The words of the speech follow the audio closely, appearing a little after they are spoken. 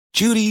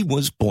Judy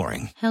was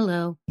boring.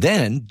 Hello.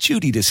 Then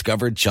Judy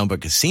discovered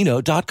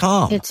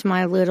ChumbaCasino.com. It's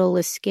my little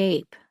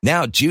escape.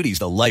 Now Judy's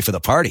the life of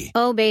the party.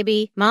 Oh,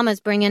 baby, mama's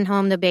bringing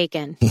home the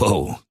bacon.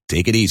 Whoa,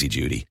 take it easy,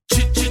 Judy.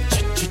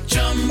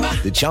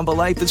 The Chumba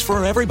life is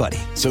for everybody.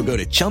 So go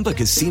to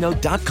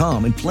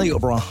ChumbaCasino.com and play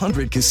over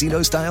 100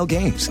 casino-style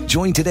games.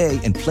 Join today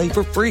and play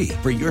for free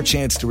for your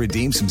chance to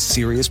redeem some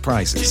serious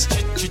prizes.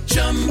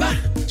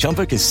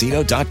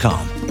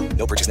 ChumbaCasino.com.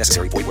 No purchase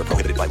necessary. Void where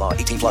prohibited by law.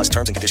 18+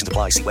 terms and conditions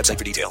apply. See website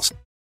for details.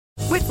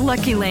 With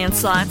Lucky Land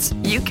Slots,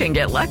 you can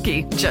get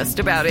lucky just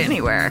about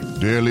anywhere.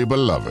 Dearly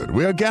beloved,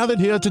 we are gathered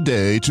here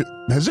today to...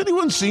 Has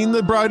anyone seen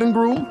the bride and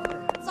groom?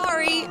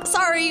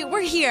 Sorry,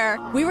 we're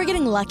here. We were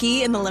getting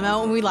lucky in the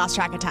limo and we lost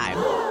track of time.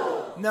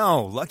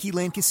 No, Lucky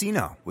Land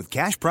Casino, with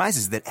cash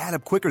prizes that add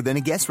up quicker than a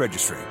guest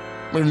registry.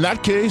 In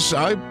that case,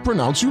 I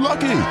pronounce you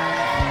lucky.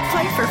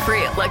 Play for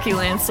free at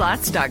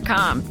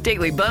LuckyLandSlots.com.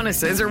 Daily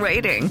bonuses are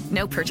waiting.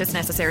 No purchase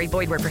necessary.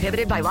 Void where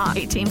prohibited by law.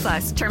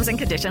 18+. Terms and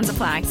conditions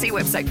apply. See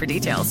website for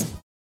details.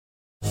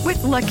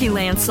 With Lucky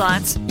Land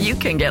Slots, you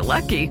can get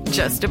lucky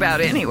just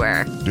about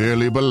anywhere.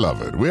 Dearly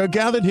beloved, we are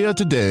gathered here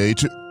today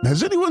to...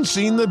 Has anyone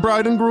seen the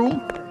bride and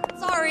groom?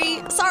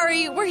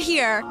 Sorry, we're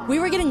here. We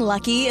were getting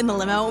lucky in the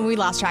limo and we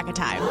lost track of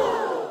time.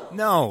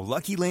 No,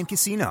 Lucky Land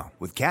Casino,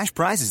 with cash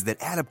prizes that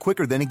add up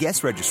quicker than a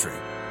guest registry.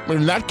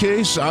 In that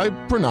case, I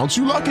pronounce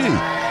you lucky.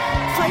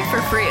 Play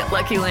for free at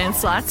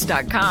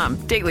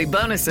LuckyLandSlots.com. Daily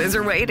bonuses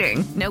are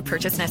waiting. No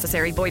purchase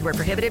necessary. Void where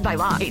prohibited by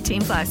law.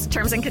 18+.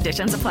 Terms and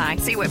conditions apply.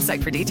 See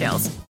website for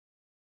details.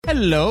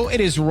 Hello,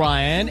 it is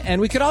Ryan, and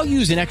we could all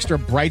use an extra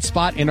bright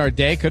spot in our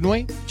day, couldn't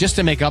we? Just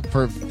to make up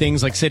for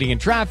things like sitting in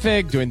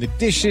traffic, doing the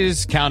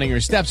dishes, counting your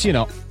steps, you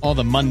know, all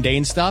the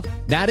mundane stuff.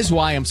 That is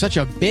why I'm such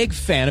a big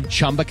fan of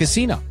Chumba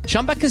Casino.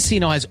 Chumba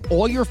Casino has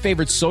all your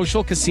favorite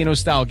social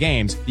casino-style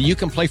games that you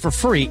can play for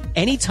free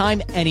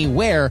anytime,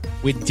 anywhere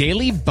with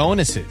daily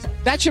bonuses.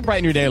 That should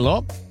brighten your day a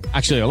little.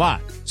 Actually, a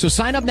lot. So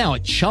sign up now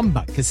at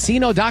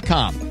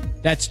ChumbaCasino.com.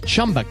 That's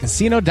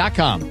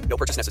ChumbaCasino.com. No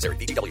purchase necessary.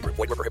 VGW Group.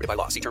 Void where prohibited by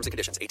law. See terms and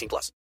conditions.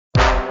 18+.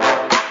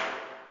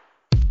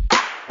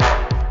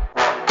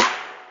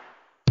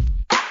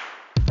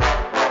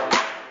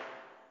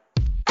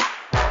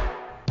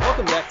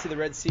 Welcome back to the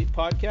Red Seat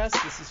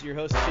Podcast. This is your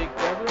host, Jake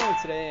Devereaux, and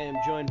today I am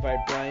joined by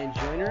Bryan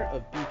Joiner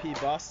of BP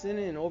Boston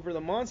and Over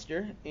the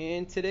Monster.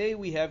 And today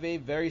we have a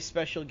very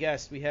special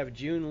guest. We have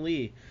Joon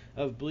Lee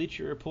of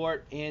Bleacher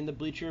Report and the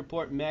Bleacher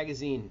Report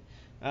magazine.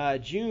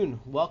 Joon,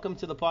 welcome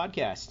to the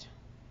podcast.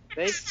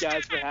 Thanks,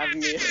 guys, for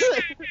having me.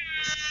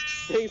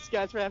 Thanks,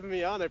 guys, for having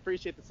me on. I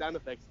appreciate the sound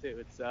effects, too.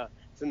 It's a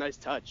nice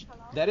touch.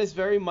 That is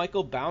very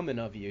Michael Bauman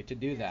of you to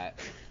do that.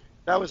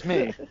 That was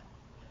me.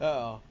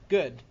 Oh,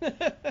 good.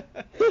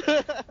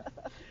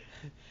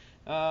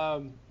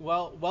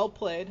 Well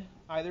played,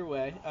 either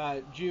way.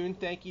 Joon,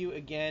 thank you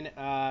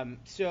again.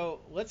 So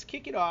let's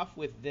kick it off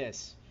with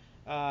this.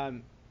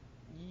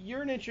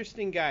 You're an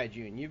interesting guy,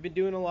 Joon. You've been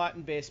doing a lot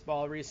in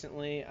baseball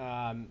recently.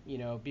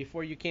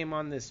 Before you came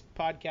on this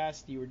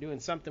podcast, you were doing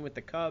something with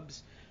the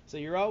Cubs, so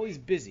you're always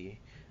busy.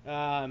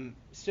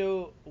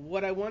 So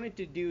what I wanted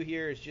to do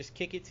here is just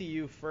kick it to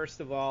you first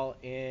of all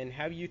and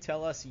have you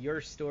tell us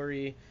your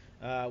story,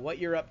 what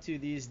you're up to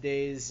these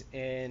days,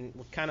 and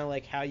kind of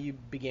like how you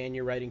began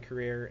your writing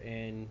career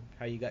and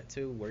how you got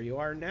to where you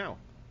are now.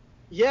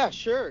 Yeah,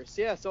 sure.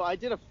 So I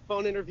did a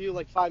phone interview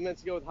like 5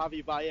 minutes ago with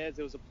Javi Baez.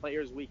 It was a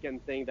Players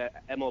Weekend thing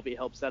that MLB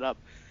helped set up.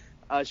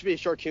 It should be a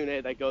short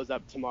Q&A that goes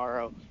up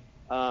tomorrow.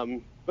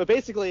 But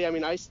basically,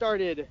 I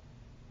started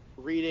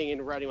reading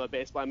and writing about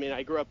baseball.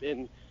 I grew up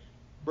in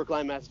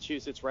Brookline,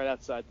 Massachusetts, right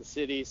outside the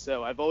city.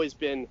 So I've always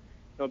been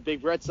a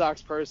big Red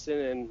Sox person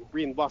and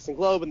reading the Boston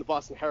Globe and the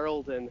Boston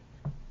Herald. And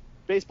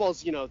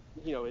baseball's,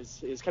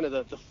 is kind of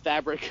the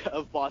fabric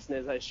of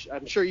Boston, as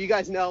I'm sure you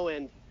guys know,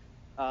 and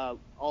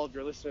all of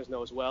your listeners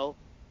know as well.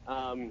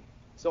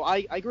 So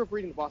I grew up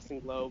reading the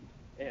Boston Globe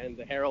and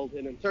the Herald,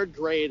 and in third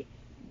grade,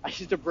 I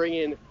used to bring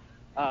in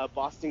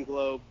Boston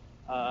Globe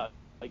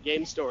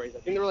game stories. I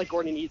think they were like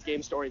Gordon Eads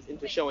game stories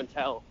into show and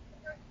tell,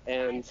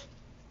 and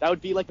that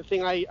would be like the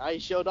thing I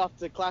showed off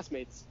to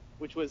classmates,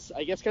 which was,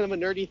 I guess, kind of a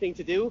nerdy thing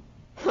to do.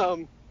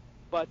 So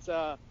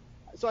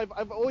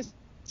I've always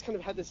kind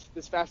of had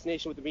this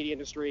fascination with the media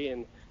industry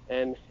and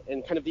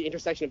kind of the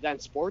intersection of that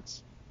and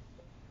sports.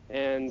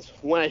 And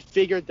when I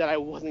figured that I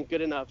wasn't good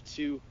enough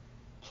to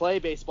play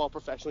baseball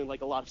professionally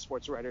like a lot of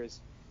sports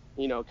writers,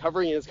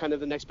 covering it is kind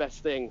of the next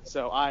best thing.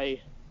 So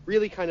I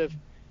really kind of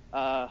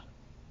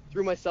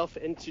threw myself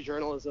into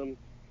journalism,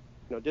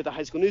 did the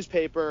high school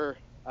newspaper,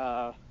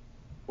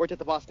 worked at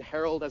the Boston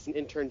Herald as an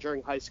intern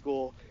during high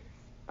school.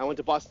 I went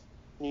to Boston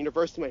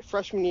University my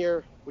freshman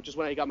year, which is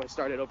when I got my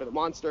start at Over the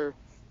Monster,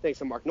 thanks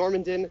to Mark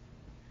Normandin.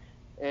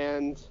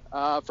 And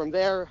from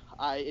there,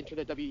 I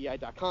interned at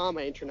WEI.com,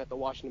 I interned at the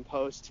Washington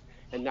Post,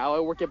 and now I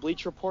work at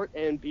Bleacher Report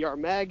and BR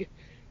Mag,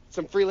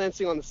 some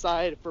freelancing on the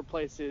side for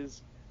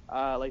places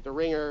like The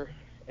Ringer,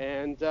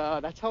 and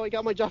that's how I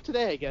got my job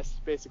today, I guess,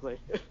 basically.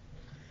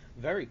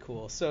 Very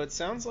cool. So it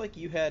sounds like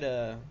you had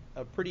a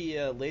pretty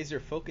laser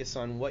focus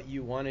on what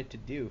you wanted to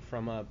do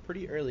from a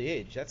pretty early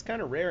age. That's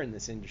kind of rare in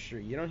this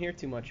industry. You don't hear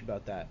too much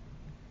about that.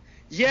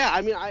 Yeah,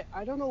 I mean,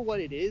 I don't know what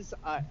it is.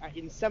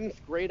 In 7th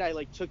grade,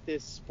 I took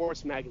this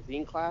sports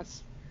magazine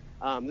class.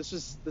 This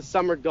was the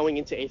summer going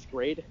into 8th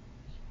grade,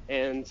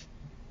 and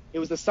it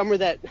was the summer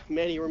that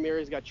Manny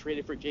Ramirez got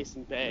traded for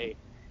Jason Bay,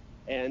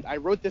 and I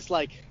wrote this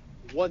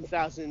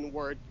 1,000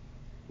 word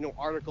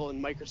article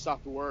in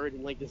Microsoft Word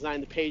and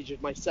designed the page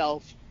of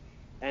myself,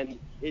 and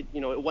it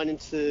went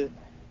into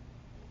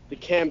the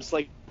camp's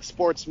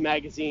sports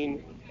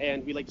magazine,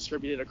 and we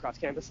distributed it across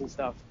campus and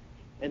stuff,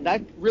 and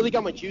that really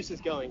got my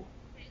juices going.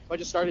 So I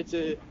just started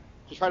to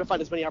try to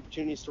find as many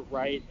opportunities to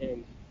write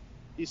and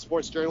do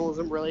sports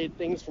journalism related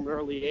things from an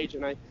early age,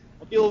 and I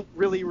feel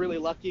really, really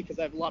lucky because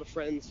I have a lot of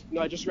friends.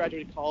 I just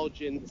graduated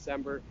college in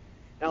December,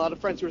 and a lot of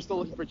friends who are still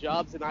looking for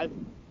jobs, and I've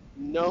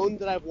known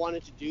that I've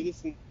wanted to do this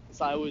since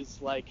I was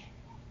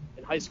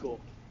in high school.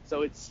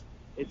 So it's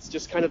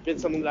just kind of been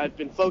something that I've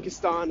been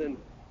focused on and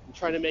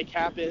trying to make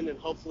happen, and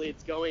hopefully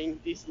it's going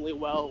decently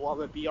well while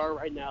I'm at BR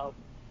right now.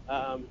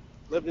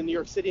 Living in New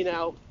York City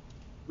now,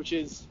 which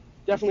is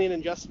definitely an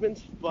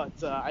adjustment,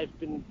 but I've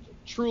been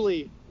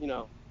truly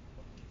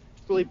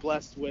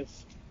blessed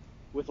with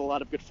a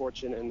lot of good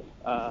fortune, and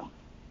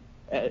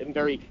I'm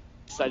very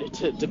excited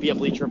to be a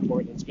Bleacher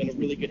Report. It's been a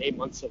really good 8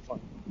 months so far.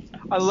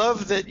 I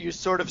love that you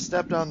sort of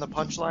stepped on the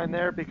punchline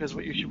there, because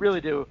what you should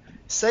really do,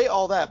 say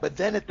all that, but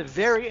then at the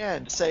very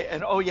end say,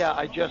 and oh yeah,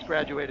 I just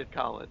graduated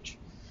college.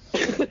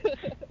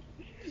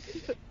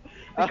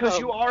 Because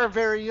you are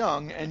very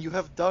young and you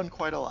have done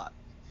quite a lot.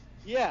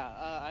 Yeah,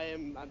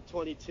 I'm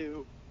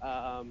 22.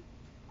 I'm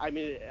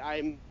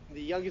the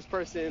youngest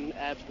person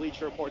at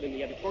Bleacher Report in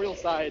the editorial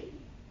side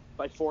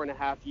by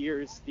 4.5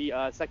 years. The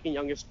second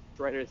youngest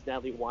writer is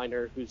Natalie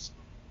Weiner, who's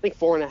I think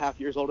 4.5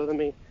 years older than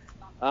me.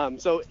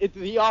 So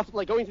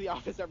going to the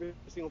office every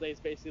single day is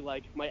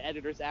basically my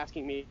editors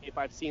asking me if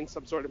I've seen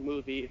some sort of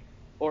movie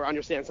or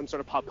understand some sort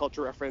of pop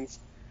culture reference.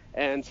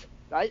 And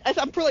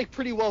I'm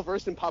pretty well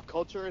versed in pop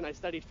culture, and I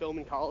studied film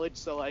in college,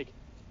 so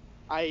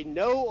I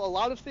know a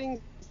lot of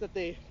things that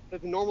the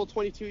normal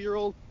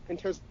 22-year-old in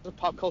terms of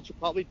pop culture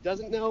probably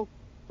doesn't know.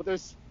 But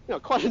there's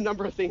quite a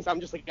number of things I'm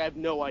just I have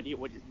no idea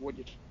what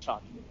you're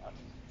talking about.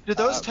 Do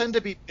those tend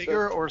to be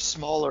bigger or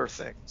smaller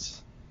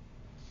things?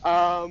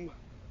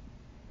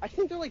 I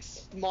think they're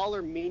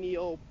smaller,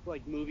 menial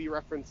movie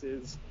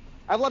references.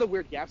 I have a lot of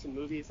weird gaps in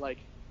movies,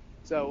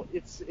 so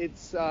it's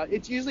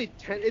usually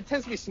it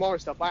tends to be smaller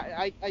stuff.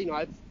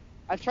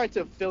 I've tried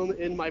to fill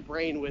in my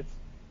brain with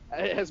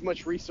as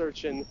much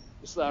research and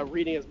just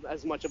reading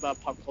as much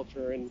about pop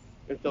culture and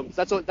films.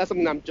 That's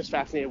something I'm just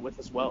fascinated with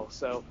as well.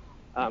 So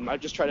I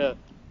just try to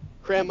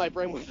cram my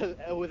brain with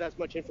as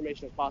much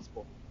information as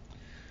possible.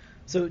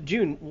 So,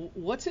 Joon,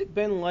 what's it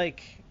been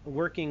like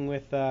working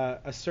with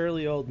a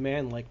surly old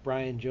man like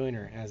Bryan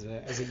Joiner as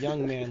a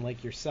young man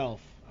like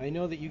yourself? I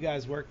know that you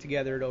guys worked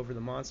together at Over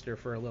the Monster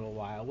for a little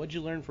while. What'd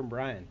you learn from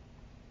Bryan,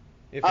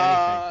 if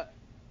anything?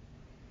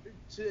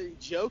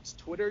 Jokes,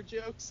 Twitter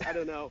jokes. I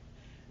don't know.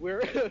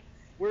 We're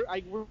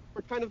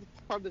kind of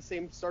part of the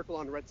same circle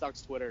on Red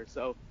Sox Twitter.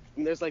 So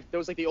there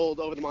was the old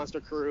Over the Monster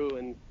crew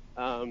and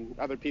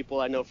other people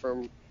I know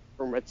from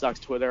Red Sox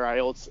Twitter. I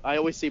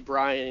always see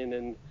Bryan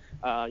and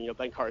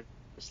Ben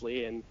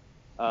Carsley and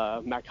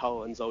Matt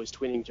Collins always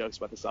tweeting jokes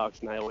about the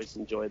Sox, and I always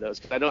enjoy those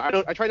because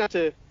I try not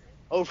to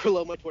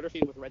overload my Twitter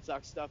feed with Red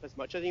Sox stuff as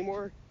much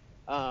anymore.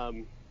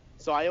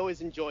 So I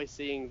always enjoy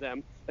seeing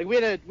them. I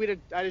had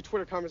a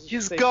Twitter conversation.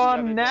 He's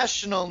gone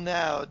national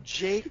now,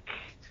 Jake.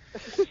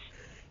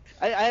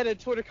 I had a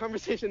Twitter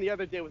conversation the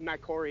other day with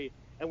Matt Corey,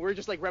 and we were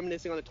just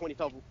reminiscing on the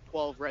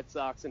 2012 Red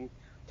Sox and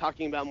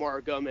talking about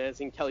Mauro Gomez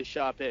and Kelly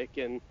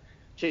Shopik and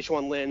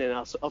Chase-Juan Lin and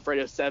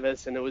Alfredo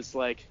Cevis, and it was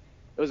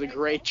a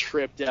great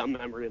trip down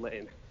memory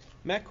lane.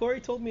 Matt Corey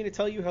told me to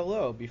tell you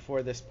hello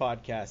before this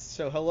podcast.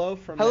 So hello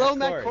from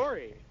Matt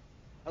Corey.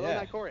 Hello, yeah.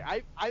 Matt Corey.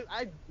 I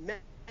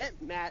met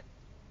Matt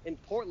in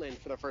Portland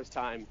for the first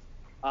time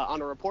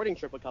on a reporting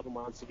trip a couple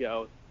months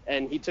ago,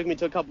 and he took me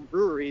to a couple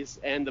breweries,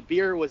 and the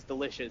beer was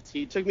delicious.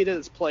 He took me to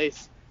this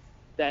place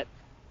that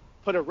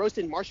put a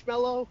roasted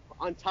marshmallow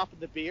on top of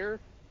the beer,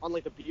 on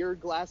the beer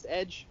glass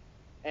edge,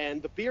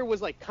 and the beer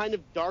was kind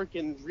of dark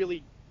and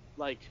really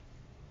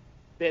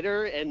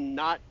bitter and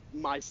not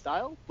my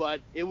style,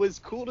 but it was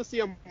cool to see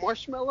a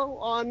marshmallow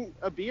on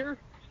a beer,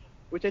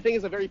 which I think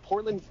is a very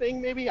Portland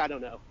thing, maybe. I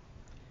don't know.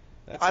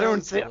 I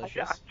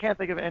can't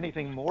think of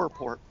anything more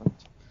Portland.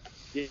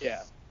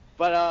 Yeah,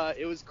 but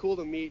it was cool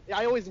to meet.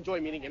 I always enjoy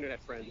meeting internet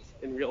friends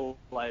in real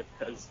life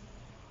because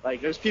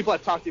there's people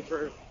I've talked to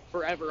for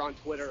forever on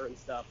Twitter and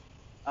stuff.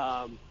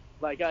 I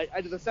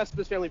did the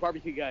Cespedes Family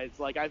Barbecue guys.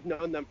 I've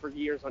known them for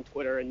years on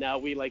Twitter, and now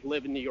we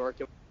live in New York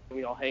and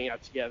we all hang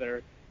out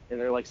together. And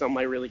they're some of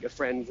my really good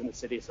friends in the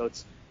city, so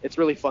it's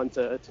really fun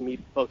to meet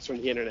folks from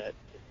the internet.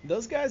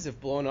 Those guys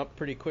have blown up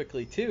pretty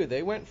quickly too.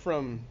 They went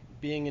from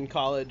being in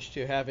college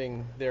to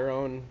having their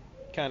own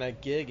kind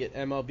of gig at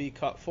MLB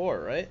Cup 4,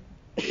 right?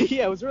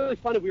 Yeah, it was really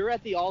fun. We were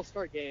at the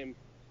All-Star game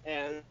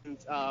and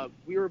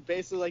we were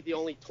basically like the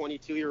only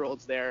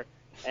 22-year-olds there.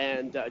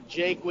 And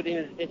Jake would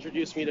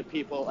introduce me to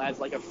people as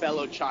like a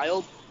fellow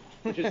child,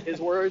 which is his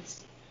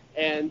words.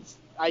 And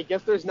I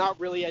guess there's not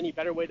really any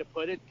better way to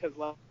put it, because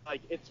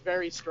like it's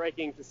very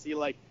striking to see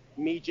like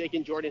me, Jake,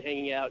 and Jordan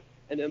hanging out,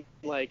 and then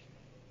like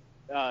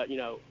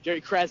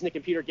Jerry Krasnick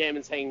and Peter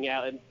Gammon's hanging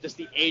out, and just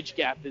the age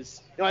gap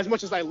is, as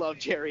much as I love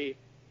Jerry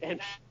and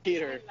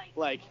Peter,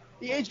 like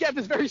the age gap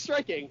is very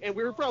striking, and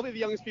we were probably the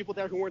youngest people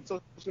there who weren't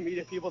social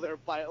media people there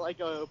by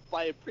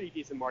a pretty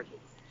decent margin.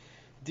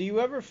 Do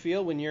you ever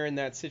feel when you're in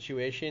that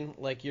situation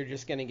like you're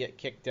just going to get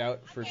kicked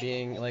out for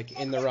being like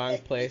in the wrong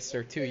place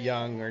or too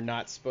young or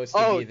not supposed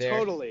to be there? Oh,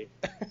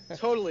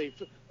 totally.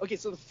 Okay,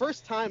 so the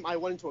first time I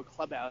went into a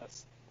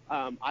clubhouse,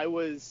 I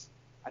was,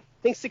 I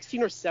think,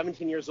 16 or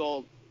 17 years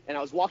old, and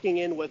I was walking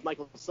in with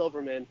Michael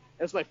Silverman.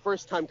 It was my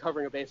first time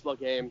covering a baseball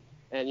game,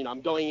 and I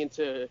was going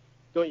to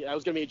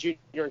be a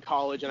junior in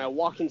college, and I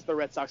walked into the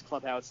Red Sox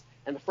clubhouse,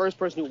 and the first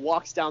person who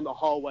walks down the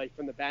hallway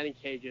from the batting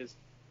cages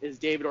is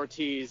David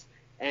Ortiz.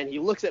 And he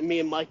looks at me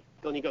and Michael,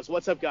 and he goes,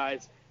 "What's up,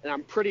 guys?" And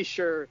I'm pretty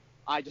sure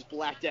I just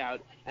blacked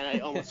out, and I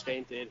almost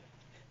fainted,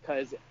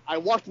 because I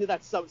walked into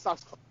that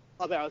Sox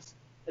clubhouse,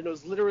 and it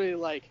was literally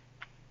like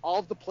all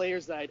of the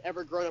players that I'd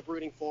ever grown up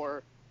rooting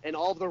for, and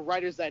all of the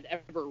writers that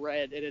I'd ever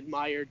read and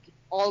admired,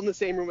 all in the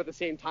same room at the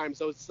same time.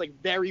 So it's like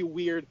very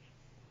weird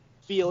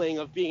feeling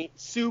of being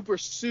super,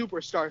 super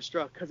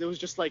starstruck, because it was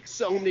just like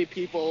so many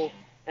people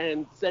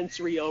and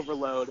sensory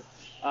overload.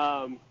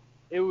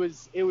 It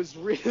was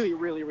really,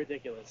 really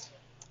ridiculous.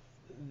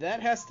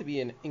 That has to be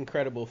an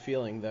incredible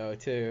feeling, though,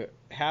 to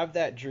have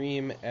that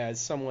dream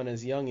as someone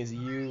as young as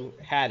you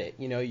had it.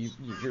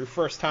 Your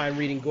first time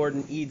reading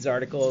Gordon Eads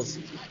articles,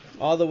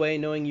 all the way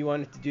knowing you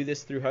wanted to do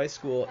this through high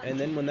school, and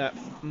then when that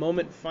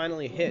moment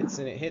finally hits,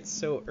 and it hits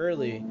so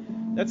early,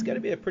 that's got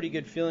to be a pretty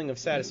good feeling of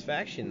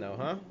satisfaction, though,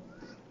 huh?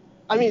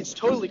 I mean, it's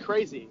totally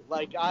crazy.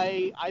 Like,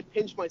 I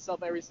pinch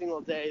myself every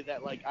single day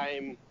that, like,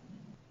 I'm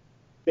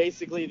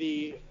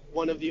basically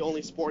one of the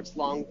only sports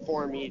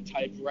long-form-y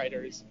type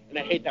writers, and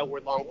I hate that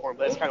word long-form,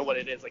 but that's kind of what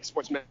it is, like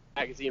sports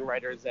magazine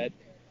writers at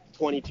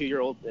 22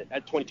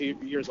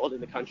 years old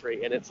in the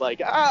country, and it's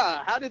like,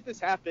 how did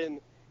this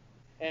happen?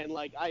 And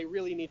like, I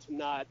really need to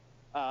not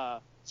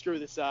screw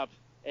this up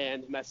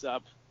and mess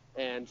up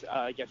and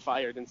get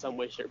fired in some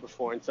way, shape, or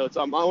form. And so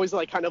I'm always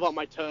like kind of on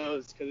my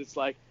toes, because it's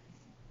like,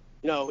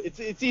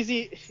 it's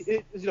easy.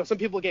 Some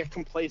people get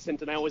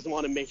complacent, and I always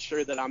want to make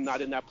sure that I'm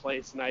not in that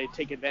place, and I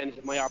take advantage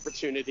of my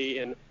opportunity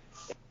and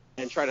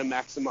try to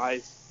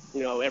maximize,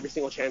 every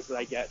single chance that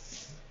I get.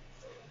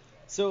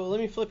 So let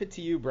me flip it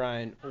to you,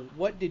 Bryan.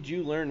 What did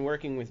you learn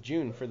working with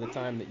Joon for the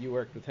time that you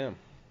worked with him?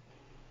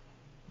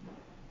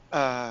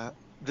 That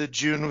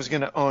Joon was going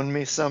to own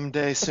me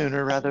someday,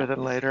 sooner rather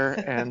than later,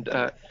 and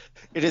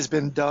it has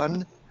been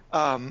done.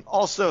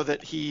 Also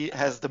that he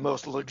has the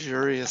most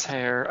luxurious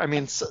hair. I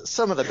mean,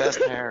 some of the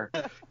best hair.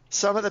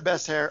 Some of the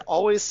best hair,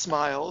 always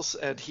smiles,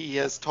 and he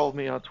has told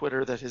me on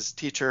Twitter that his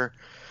teacher,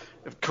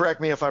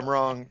 correct me if I'm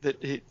wrong,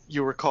 that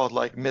you were called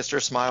like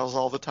Mr. Smiles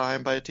all the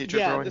time by a teacher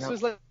growing up. Yeah, this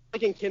was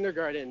like in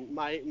kindergarten.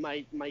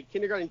 My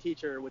kindergarten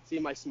teacher would see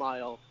my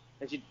smile,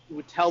 and she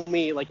would tell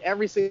me like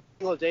every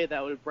single day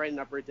that would brighten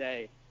up her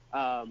day.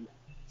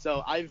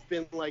 So I've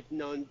been like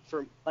known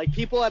for like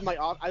people at my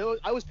office.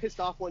 I was pissed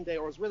off one day,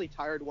 or I was really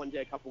tired one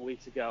day a couple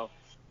weeks ago,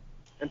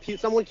 and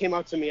someone came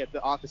up to me at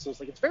the office and was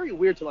like, "It's very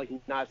weird to like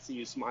not see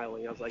you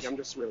smiling." I was like, "I'm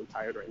just really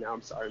tired right now.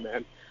 I'm sorry,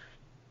 man."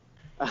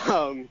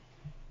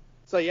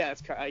 So yeah,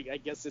 I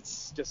guess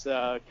it's just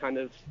kind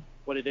of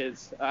what it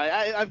is.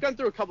 I've gone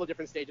through a couple of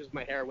different stages with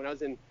my hair. When I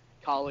was in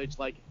college,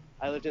 like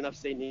I lived in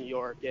upstate New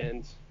York,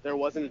 and there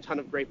wasn't a ton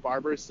of great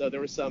barbers, so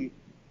there was some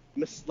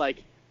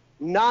mistakes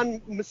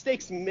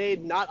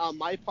made, not on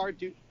my part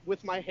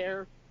with my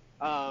hair.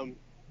 But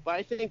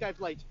I think I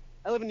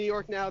live in New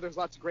York now. There's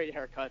lots of great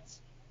haircuts.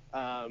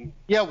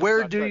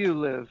 Where do you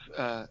live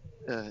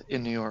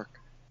in New York?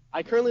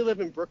 I currently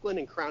live in Brooklyn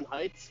in Crown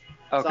Heights.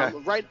 Okay.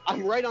 So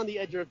I'm right on the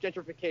edge of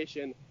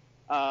gentrification,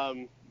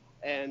 and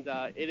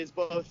it is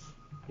both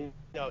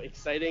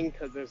exciting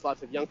because there's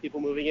lots of young people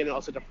moving in, and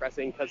also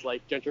depressing because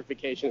like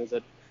gentrification is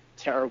a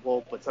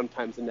terrible but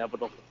sometimes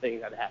inevitable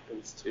thing that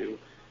happens to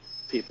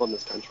people in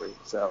this country.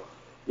 So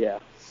yeah.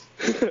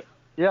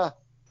 Yeah,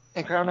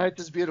 and Crown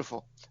Heights is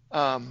beautiful.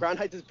 Crown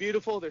Heights is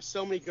beautiful. There's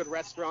so many good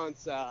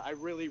restaurants. I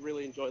really,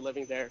 really enjoy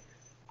living there.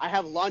 I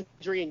have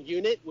laundry and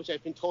unit, which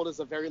I've been told is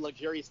a very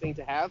luxurious thing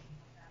to have.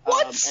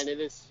 What? And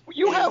it is.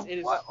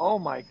 What? Oh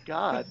my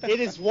God. It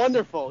is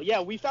wonderful.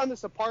 Yeah, we found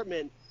this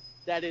apartment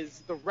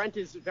the rent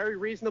is very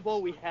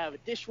reasonable. We have a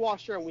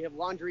dishwasher and we have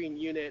laundry and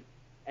unit,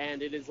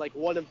 and it is like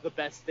one of the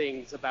best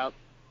things about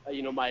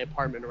my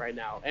apartment right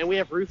now. And we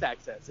have roof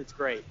access. It's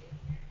great.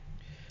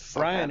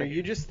 Bryan, are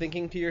you just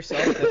thinking to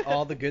yourself that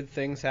all the good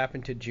things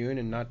happen to Joon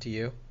and not to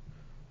you?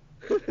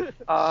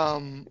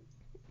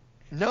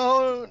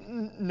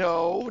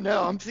 No.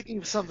 I'm thinking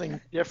of something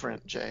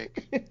different,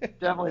 Jake.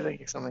 Definitely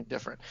thinking something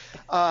different.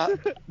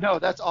 No,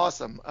 that's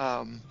awesome.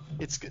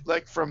 It's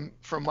like from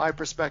my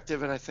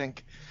perspective, and I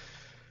think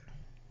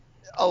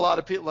a lot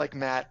of people like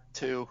Matt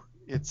too.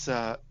 It's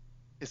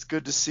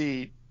good to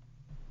see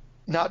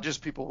not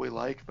just people we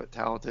like, but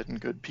talented and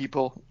good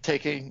people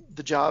taking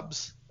the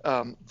jobs,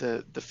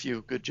 the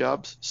few good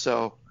jobs.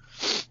 So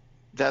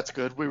that's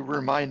good. We were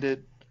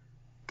reminded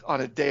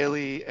on a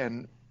daily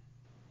and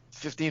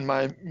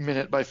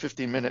 15-minute by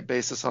 15-minute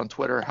basis on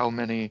Twitter how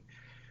many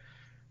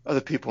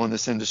other people in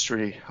this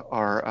industry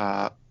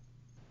are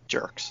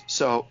jerks.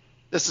 So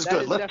this is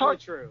good. Let's talk.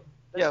 True.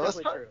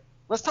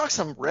 Let's talk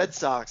some Red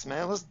Sox,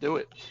 man. Let's do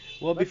it.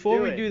 Well,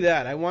 before we do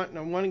that, I want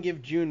to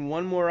give Joon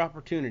one more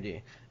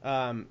opportunity.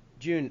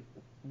 Joon,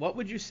 what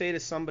would you say to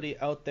somebody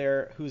out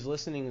there who's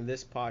listening to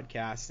this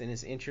podcast and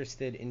is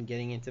interested in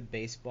getting into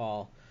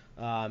baseball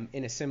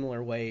in a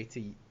similar way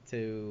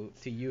to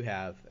you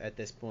have at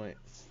this point,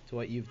 to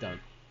what you've done?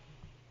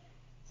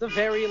 It's a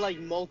very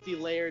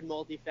multi-layered,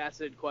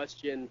 multifaceted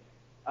question.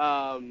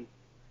 And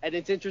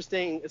it's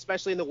interesting,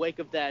 especially in the wake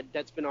of that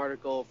Deadspin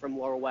article from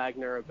Laura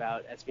Wagner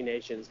about SB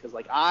Nations, because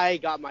I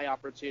got my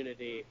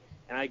opportunity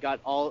and I got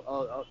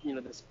all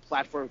this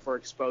platform for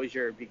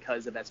exposure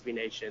because of SB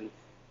Nation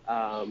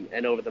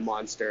and Over the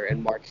Monster,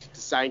 and Mark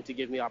deciding to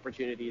give me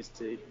opportunities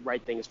to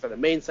write things for the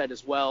main site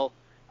as well.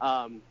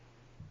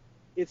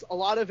 It's a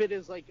lot of it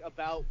is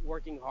about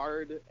working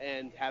hard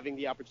and having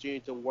the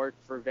opportunity to work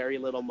for very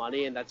little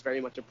money, and that's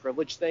very much a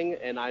privilege thing,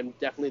 and I'm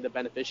definitely the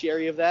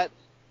beneficiary of that.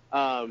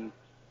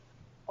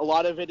 A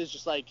lot of it is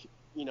just trying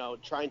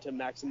to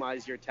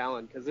maximize your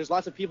talent, because there's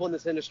lots of people in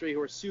this industry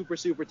who are super,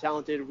 super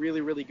talented, really,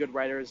 really good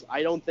writers.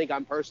 I don't think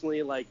I'm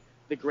personally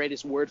the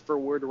greatest word for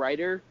word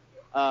writer.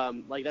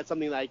 That's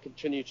something that I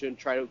continue to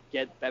try to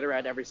get better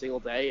at every single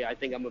day. I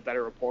think I'm a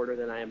better reporter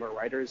than I am a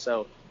writer.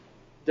 So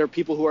there are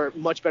people who are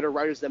much better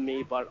writers than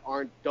me, but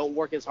don't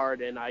work as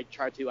hard, and I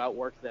try to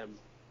outwork them.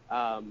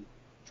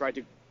 Try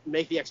to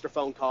make the extra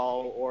phone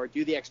call or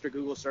do the extra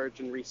Google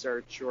search and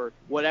research or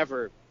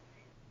whatever.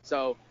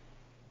 So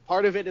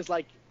part of it is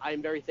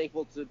I'm very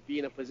thankful to be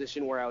in a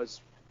position where I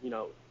was,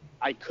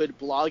 I could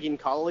blog in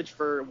college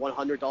for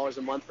 $100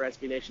 a month for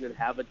SB Nation and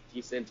have a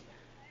decent,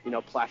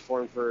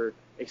 platform for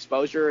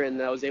exposure. And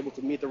I was able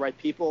to meet the right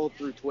people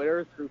through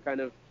Twitter, through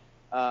kind of,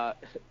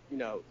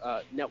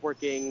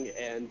 networking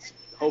and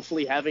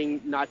hopefully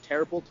having not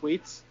terrible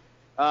tweets.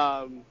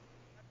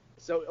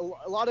 So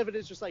a lot of it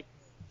is just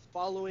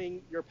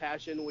following your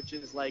passion, which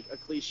is a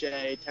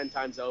cliche 10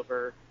 times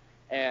over,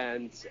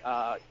 and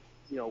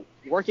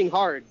working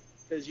hard,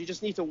 because you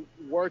just need to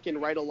work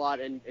and write a lot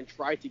and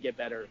try to get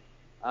better.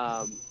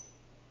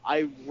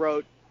 I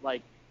wrote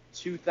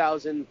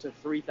 2,000 to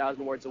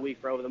 3,000 words a week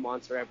for Over the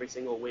Monster every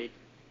single week.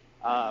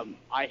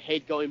 I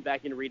hate going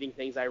back and reading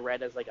things I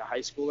read as a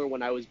high schooler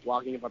when I was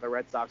blogging about the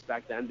Red Sox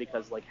back then,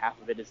 because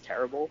half of it is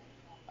terrible.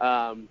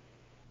 And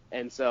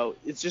so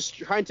it's just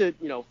trying to,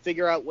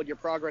 figure out what your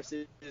progress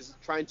is,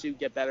 trying to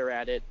get better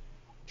at it,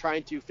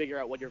 trying to figure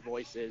out what your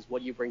voice is,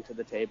 what you bring to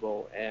the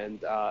table,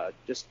 and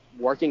just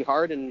working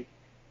hard and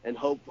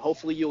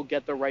hopefully you'll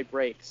get the right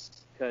breaks,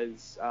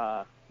 because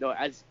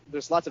as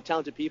there's lots of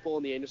talented people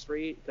in the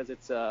industry, because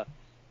it's a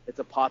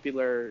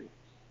popular,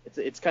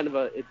 it's kind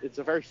of it's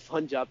a very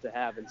fun job to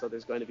have, and so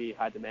there's going to be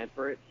high demand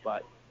for it.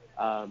 But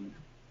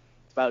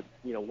it's about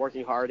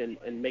working hard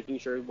and making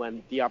sure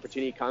when the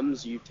opportunity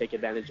comes, you take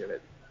advantage of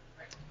it.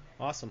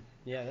 Awesome.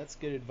 Yeah, that's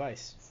good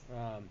advice.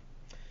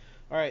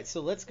 All right,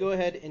 so let's go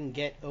ahead and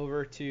get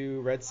over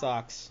to Red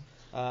Sox.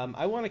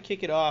 I want to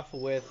kick it off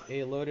with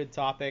a loaded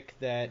topic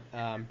that,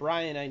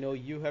 Bryan, I know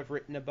you have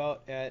written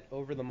about at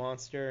Over the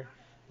Monster.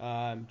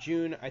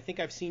 Joon, I think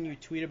I've seen you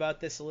tweet about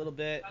this a little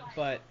bit,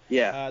 but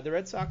yeah. The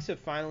Red Sox have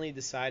finally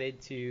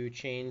decided to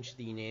change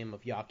the name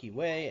of Yawkey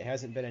Way. It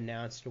hasn't been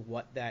announced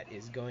what that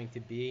is going to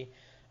be,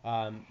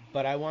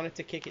 but I wanted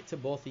to kick it to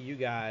both of you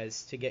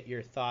guys to get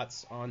your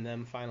thoughts on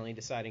them finally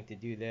deciding to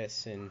do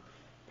this and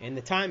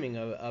the timing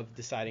of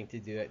deciding to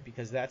do it,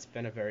 because that's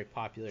been a very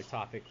popular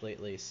topic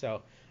lately.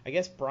 So I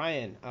guess,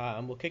 Bryan,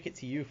 we'll kick it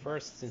to you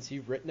first, since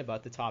you've written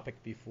about the topic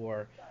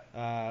before.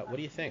 What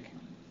do you think?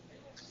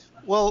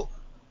 Well,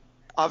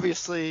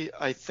 obviously,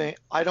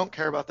 I don't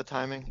care about the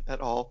timing at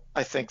all.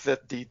 I think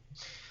that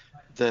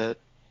the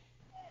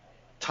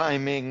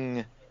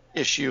timing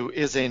issue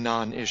is a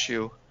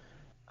non-issue,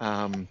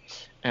 and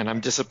I'm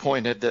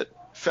disappointed that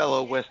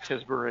fellow West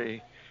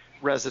Tisbury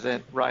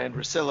resident Ryan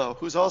Russillo,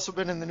 who's also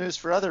been in the news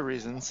for other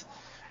reasons,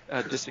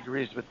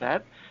 disagrees with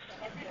that.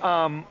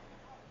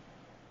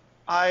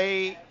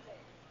 I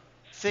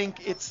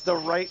think it's the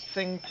right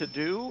thing to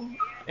do,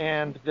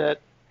 and that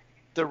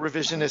the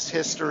revisionist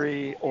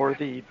history or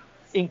the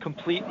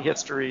incomplete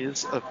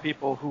histories of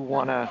people who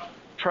want to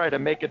try to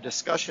make a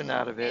discussion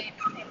out of it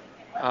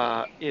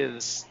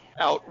is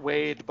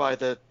outweighed by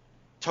the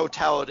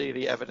totality of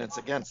the evidence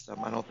against them.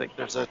 I don't think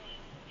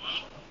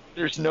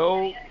there's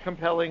no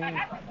compelling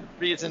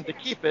reason to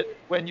keep it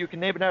when you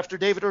can name it after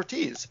David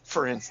Ortiz,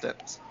 for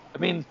instance. I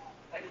mean,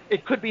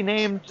 it could be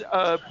named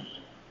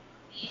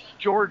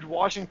George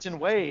Washington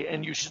Way,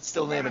 and you should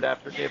still name it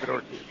after David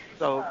Ortiz.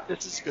 So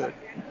this is good.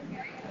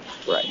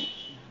 Right.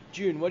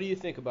 Joon, what do you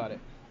think about it?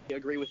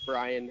 agree with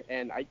Bryan,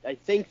 and I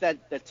think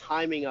that the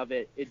timing of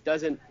it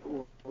doesn't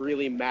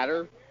really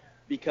matter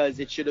because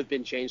it should have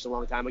been changed a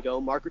long time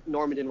ago. Mark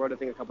Norman wrote a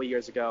thing a couple of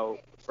years ago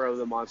for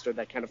the Monster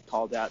that kind of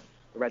called out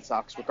the Red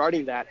Sox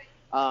regarding that.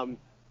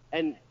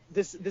 And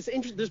there's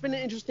been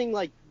an interesting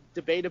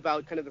debate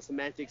about kind of the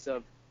semantics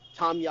of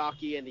Tom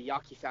Yawkey and the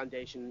Yawkey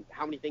Foundation.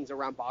 How many things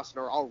around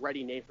Boston are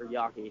already named for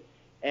Yawkey?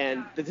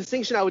 And the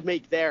distinction I would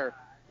make there,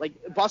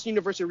 Boston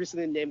University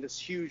recently named this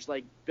huge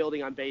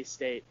building on Bay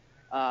State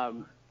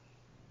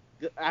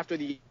after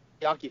the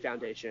Yawkey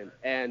Foundation,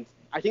 and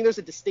I think there's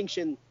a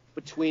distinction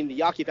between the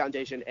Yawkey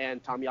Foundation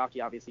and Tom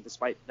Yawkey, obviously,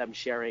 despite them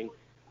sharing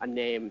a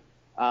name.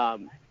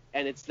 And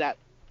it's that,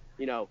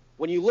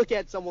 when you look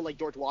at someone like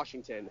George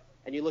Washington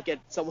and you look at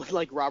someone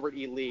like Robert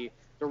E. Lee,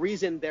 the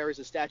reason there is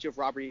a statue of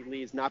Robert E.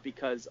 Lee is not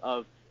because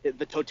of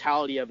the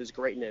totality of his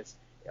greatness.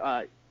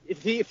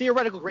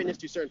 Theoretical greatness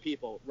to certain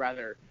people,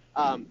 rather.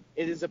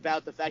 It is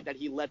about the fact that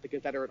he led the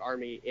Confederate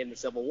Army in the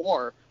Civil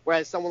War,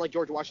 whereas someone like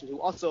George Washington,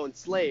 who also owned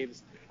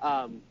slaves,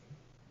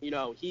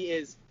 he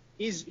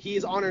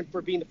is honored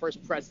for being the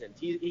first president.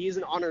 He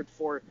isn't honored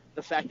for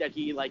the fact that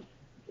he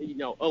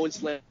owned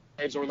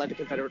slaves or led the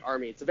Confederate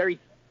Army. It's a very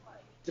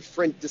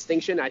different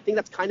distinction. I think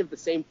that's kind of the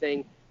same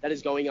thing that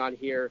is going on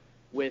here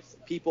with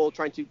people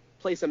trying to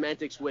play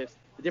semantics with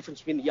the difference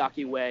between the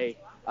Yawkey Way,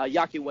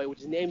 which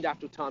is named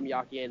after Tom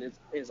Yawkey and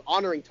is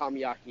honoring Tom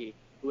Yawkey,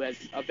 who has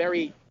a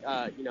very,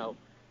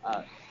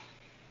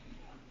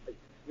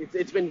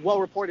 it's been well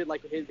reported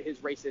his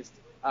racist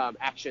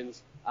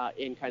actions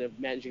in kind of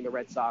managing the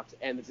Red Sox,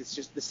 and it's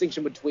just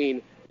distinction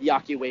between the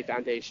Yawkey Way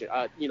Foundation,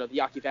 the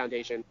Yawkey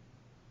Foundation,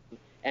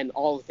 and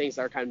all the things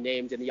that are kind of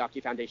named in the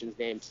Yawkey Foundation's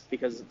names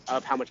because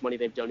of how much money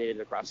they've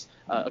donated across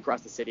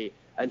the city.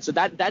 And so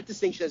that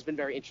distinction has been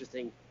very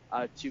interesting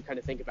to kind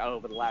of think about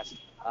over the last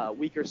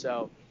week or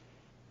so.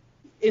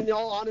 In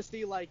all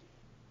honesty,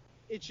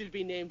 it should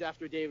be named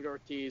after David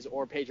Ortiz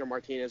or Pedro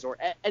Martinez or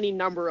any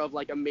number of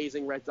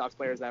amazing Red Sox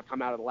players that have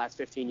come out of the last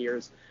 15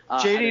 years.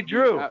 JD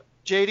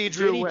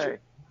Drew Way.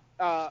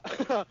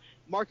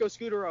 Marco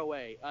Scudero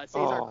Way.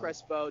 Cesar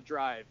Crespo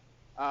Drive.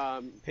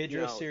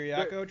 Pedro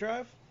Siriaco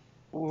Drive?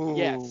 Ooh.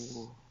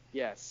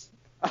 Yes.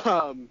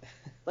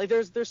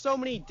 There's so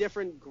many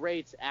different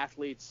great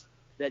athletes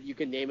that you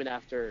can name it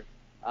after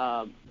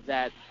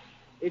that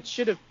it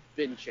should have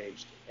been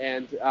changed.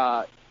 And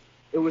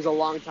it was a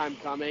long time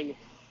coming.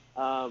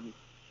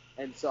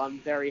 And so I'm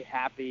very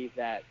happy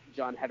that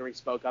John Henry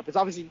spoke up. It's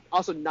obviously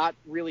also not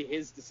really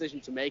his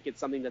decision to make. It's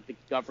something that the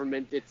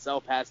government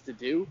itself has to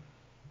do.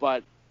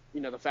 But,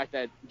 the fact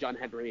that John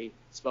Henry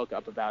spoke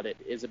up about it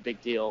is a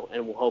big deal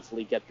and will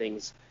hopefully get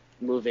things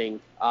moving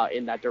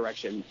in that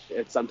direction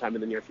at some time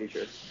in the near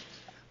future.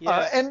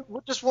 Yeah. And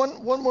just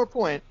one more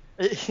point.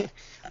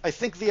 I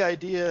think the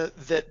idea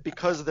that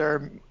because there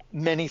are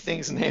many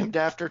things named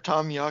after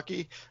Tom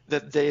Yawkey,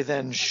 that they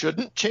then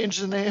shouldn't change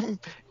the name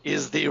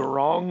is the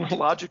wrong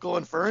logical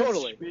inference.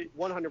 Totally,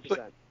 100%.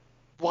 But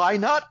why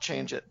not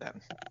change it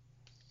then?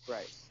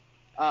 Right.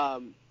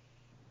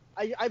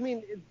 I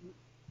mean,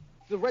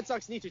 the Red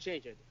Sox need to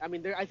change it. I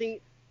mean, I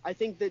think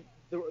that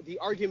the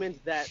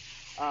argument that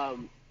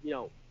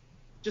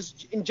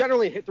just in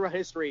generally throughout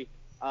history,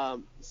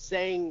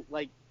 saying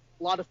a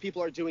lot of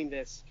people are doing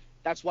this,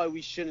 that's why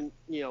we shouldn't,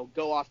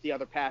 go off the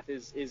other path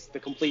is the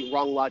complete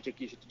wrong logic.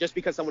 Just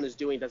because someone is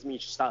doing doesn't mean you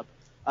should stop.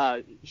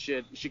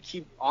 Should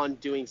keep on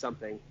doing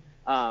something.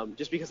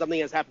 Just because something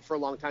has happened for a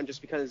long time,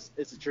 just because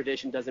it's a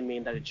tradition doesn't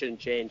mean that it shouldn't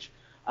change.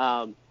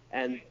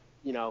 And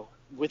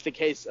with the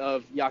case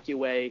of Yawkey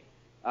Way,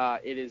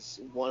 it is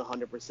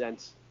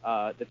 100%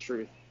 the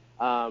truth.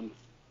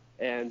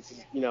 And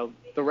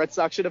the Red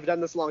Sox should have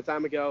done this a long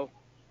time ago,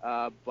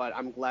 but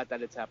I'm glad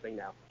that it's happening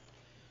now.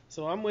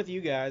 So I'm with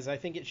you guys. I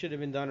think it should have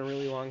been done a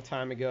really long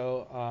time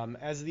ago.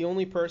 As the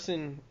only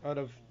person out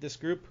of this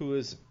group who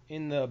is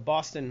in the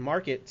Boston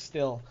market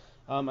still,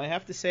 I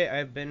have to say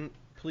I've been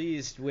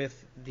pleased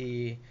with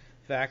the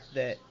fact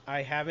that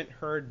I haven't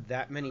heard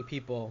that many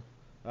people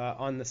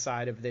on the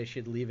side of they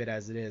should leave it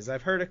as it is.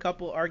 I've heard a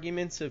couple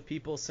arguments of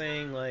people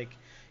saying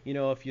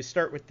if you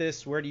start with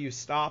this, where do you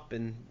stop?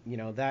 And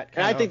that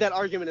kind of. I think that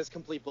argument is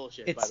complete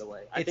bullshit. By the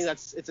way, I think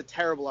it's a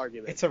terrible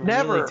argument. It's a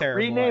really terrible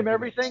rename argument.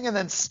 Everything and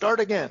then start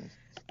again.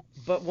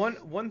 But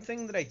one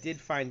thing that I did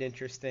find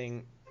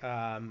interesting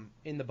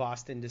in the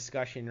Boston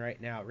discussion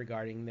right now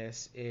regarding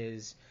this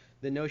is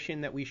the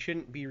notion that we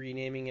shouldn't be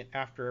renaming it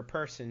after a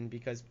person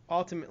because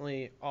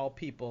ultimately all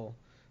people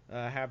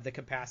have the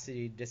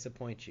capacity to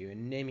disappoint you,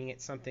 and naming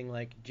it something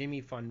like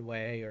Jimmy Fund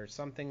Way or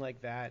something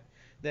like that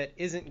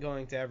isn't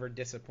going to ever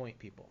disappoint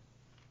people.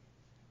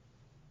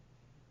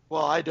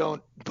 Well, I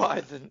don't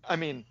buy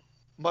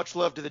much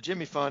love to the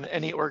Jimmy Fund.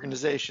 Any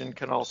organization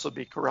can also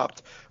be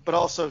corrupt, but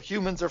also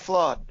humans are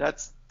flawed.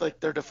 That's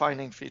their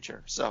defining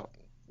feature. So,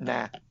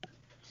 nah.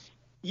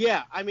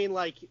 Yeah,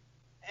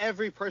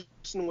 every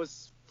person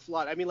was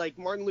flawed.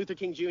 Martin Luther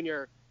King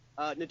Jr.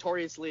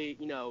 Notoriously,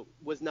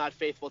 was not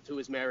faithful to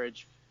his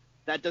marriage.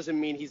 that doesn't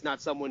mean he's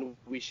not someone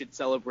we should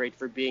celebrate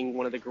for being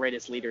one of the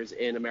greatest leaders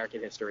in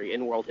American history,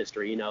 in world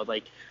history.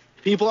 Like,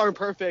 people aren't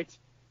perfect,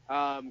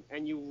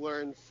 and you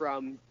learn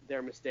from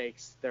their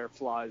mistakes, their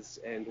flaws,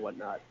 and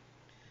whatnot.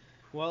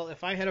 Well,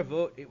 if I had a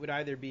vote, it would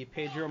either be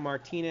Pedro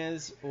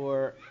Martinez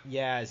or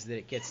Yaz that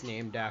it gets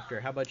named after.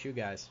 How about you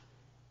guys?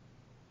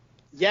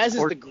 Yaz is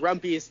the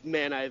grumpiest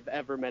man I've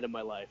ever met in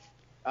my life.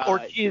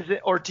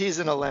 Ortiz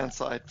in a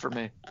landslide for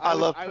me. I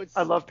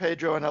love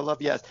Pedro and I love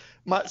Yaz.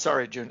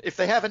 Sorry, June. If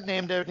they haven't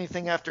named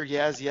anything after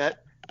Yaz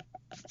yet,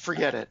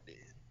 forget it.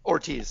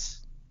 Ortiz,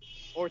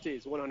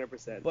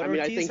 100%. But Ortiz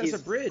I think has a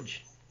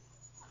bridge.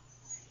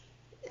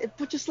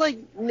 But just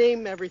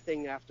name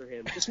everything after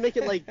him. Just make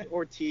it like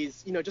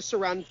Ortiz. Just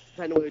surround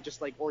Fenway with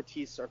just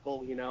Ortiz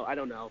circle. I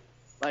don't know.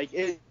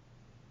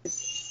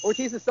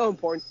 Ortiz is so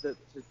important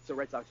to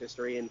Red Sox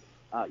history, and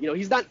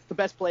he's not the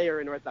best player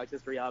in Red Sox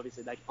history.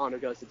 Obviously, that honor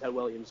goes to Ted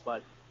Williams,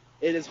 but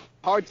it is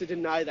hard to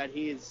deny that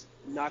he is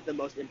not the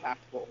most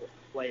impactful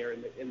player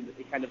in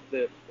kind of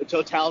the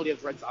totality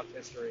of Red Sox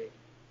history,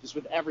 just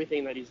with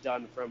everything that he's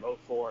done from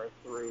 2004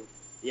 through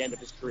the end of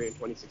his career in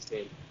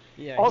 2016.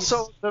 Yeah.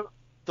 Also,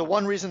 the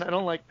one reason I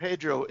don't like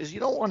Pedro is you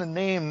don't want to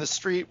name the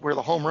street where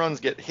the home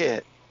runs get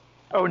hit.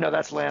 Oh, no,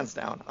 that's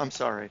Lansdowne. I'm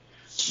sorry.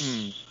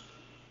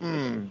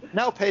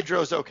 Now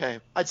Pedro's okay.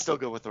 I'd still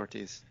go with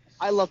Ortiz.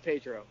 I love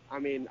Pedro. I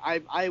mean,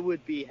 I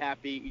would be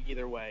happy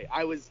either way.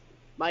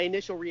 My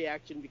initial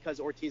reaction, because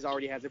Ortiz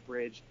already has a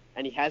bridge,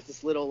 and he has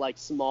this little,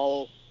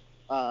 small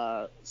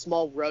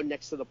road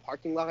next to the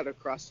parking lot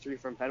across the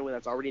street from Fenway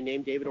that's already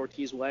named David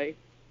Ortiz Way.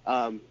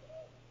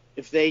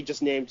 If they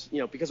just named,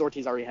 because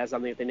Ortiz already has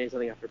something, if they named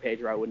something after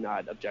Pedro, I would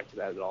not object to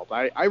that at all.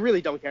 But I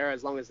really don't care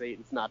as long as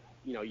it's not,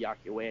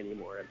 Yawkey Way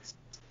anymore. It's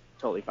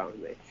totally fine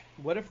with me.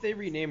 What if they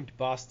renamed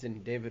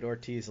Boston David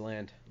Ortiz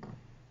Land?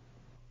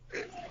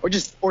 Or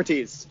just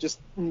Ortiz. Just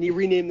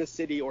rename the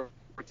city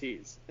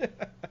Ortiz.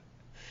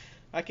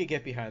 I could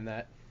get behind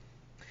that.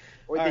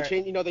 Or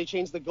they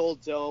changed the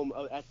gold dome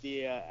at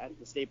the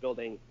state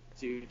building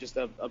to just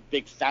a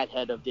big fat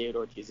head of David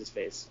Ortiz's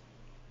face.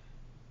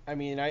 I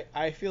mean,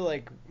 I feel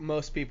like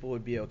most people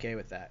would be okay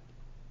with that.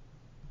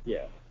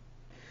 Yeah.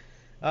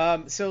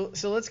 So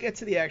let's get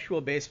to the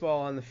actual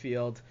baseball on the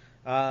field.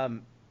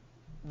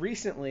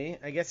 Recently,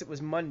 I guess it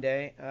was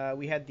Monday,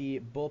 we had the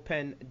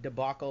bullpen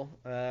debacle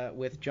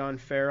with John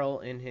Farrell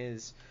and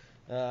his,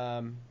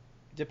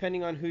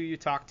 depending on who you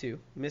talk to,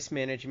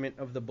 mismanagement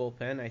of the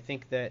bullpen. I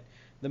think that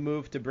the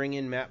move to bring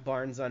in Matt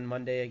Barnes on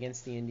Monday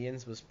against the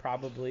Indians was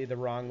probably the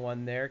wrong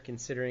one there,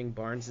 considering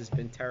Barnes has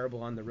been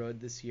terrible on the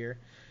road this year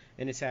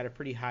and has had a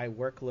pretty high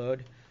workload.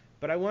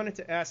 But I wanted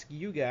to ask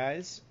you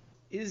guys,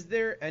 is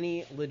there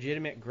any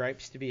legitimate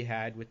gripes to be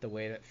had with the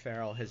way that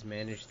Farrell has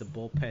managed the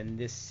bullpen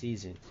this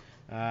season?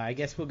 I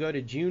guess we'll go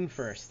to June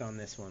first on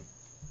this one.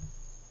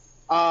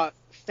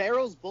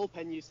 Farrell's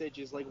bullpen usage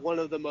is one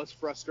of the most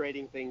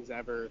frustrating things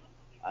ever,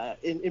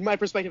 in my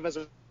perspective as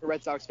a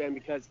Red Sox fan,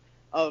 because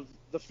of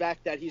the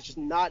fact that he's just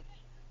not.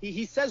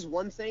 He says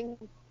one thing,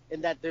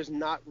 and that there's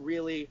not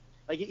really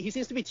he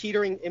seems to be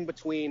teetering in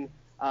between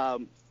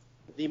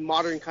the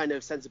modern kind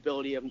of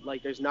sensibility of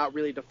there's not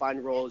really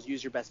defined roles.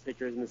 Use your best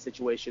pitchers in the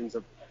situations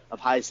of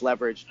highest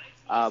leverage,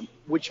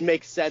 which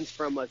makes sense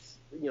from a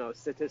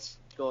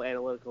statistical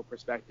analytical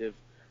perspective,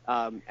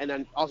 and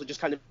then also just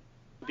kind of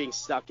being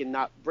stuck and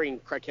not bringing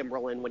Craig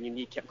Kimbrell in when you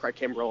need Craig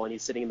Kimbrell and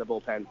he's sitting in the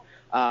bullpen.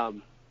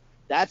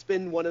 That's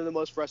been one of the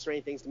most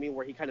frustrating things to me,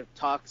 where he kind of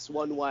talks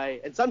one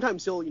way, and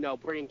sometimes he'll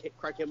bring in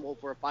Craig Kimbrell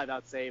for a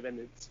 5-out save, and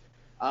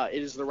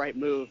it is the right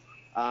move.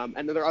 And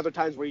then there are other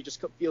times where he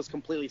just feels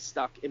completely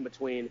stuck in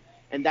between.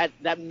 And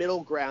that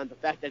middle ground, the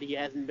fact that he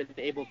hasn't been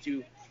able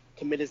to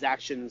commit his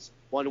actions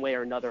one way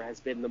or another, has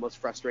been the most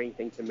frustrating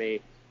thing to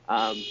me.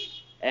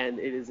 And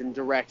it is in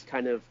direct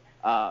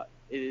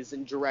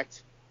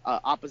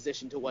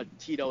opposition to what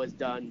Tito has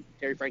done,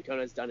 Terry Francona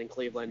has done in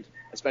Cleveland,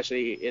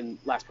 especially in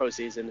last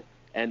postseason.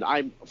 And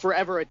I'm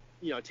forever a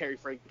Terry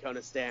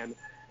Francona stan.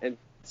 And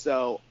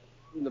so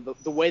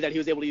the way that he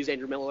was able to use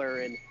Andrew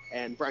Miller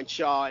and Brent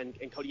Shaw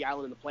and Cody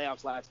Allen in the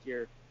playoffs last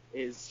year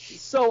is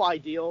so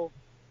ideal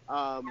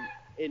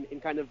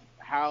in kind of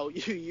how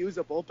you use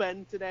a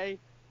bullpen today.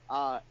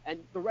 And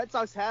the Red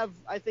Sox have,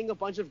 I think, a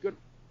bunch of good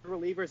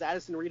relievers.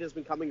 Addison Reed has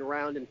been coming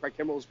around, and Craig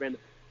Kimbrell's been,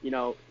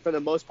 for the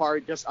most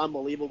part, just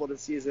unbelievable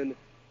this season.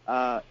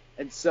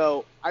 And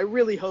so I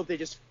really hope they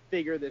just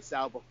figure this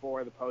out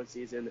before the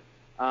postseason.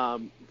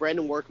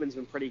 Brandon Workman's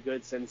been pretty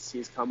good since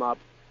he's come up.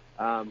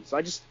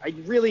 So I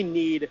really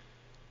need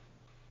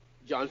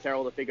John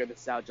Farrell to figure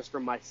this out, just for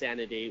my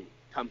sanity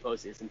come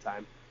postseason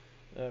time.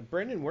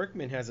 Brandon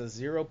Workman has a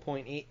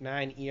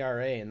 0.89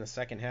 ERA in the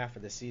second half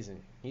of the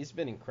season. He's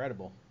been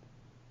incredible.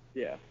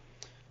 Yeah.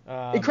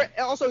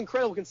 Also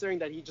incredible considering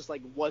that he just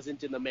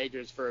wasn't in the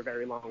majors for a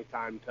very long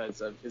time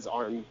because of his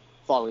arm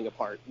falling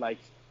apart.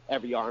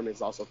 Every arm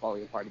is also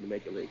falling apart in the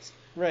major leagues.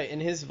 Right,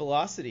 and his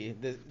velocity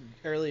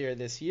earlier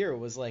this year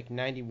was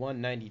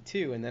 91,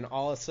 92, and then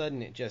all of a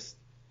sudden it just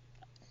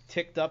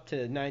ticked up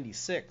to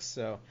 96.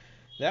 So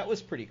That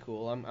was pretty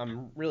cool.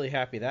 I'm really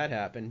happy that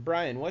happened.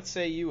 Bryan, what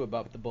say you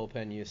about the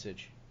bullpen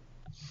usage?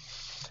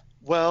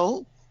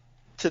 Well,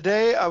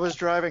 today I was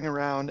driving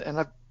around,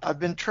 and I've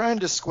been trying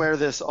to square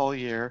this all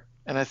year,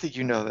 and I think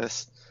you know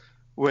this,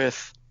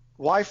 with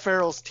why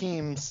Farrell's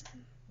teams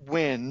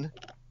win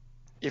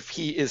if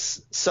he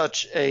is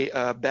such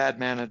a bad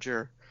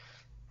manager,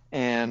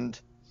 and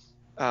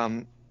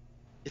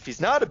if he's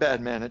not a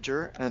bad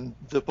manager and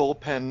the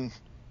bullpen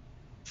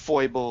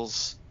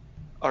foibles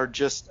are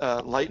just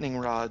lightning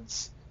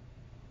rods,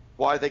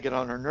 why they get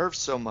on our nerves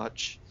so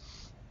much.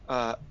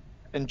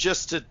 And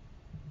just to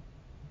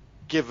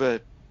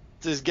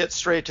get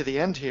straight to the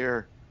end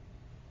here,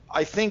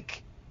 I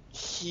think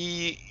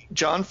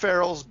John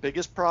Farrell's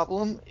biggest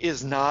problem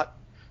is not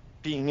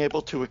being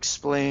able to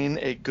explain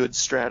a good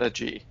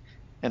strategy.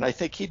 And I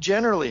think he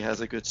generally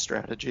has a good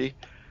strategy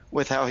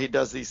with how he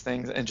does these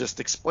things and just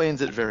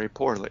explains it very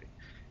poorly.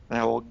 And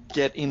I will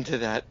get into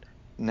that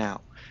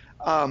now.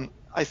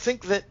 I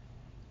think that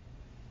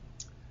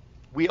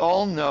we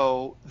all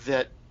know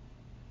that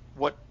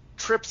what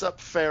trips up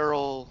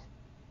Farrell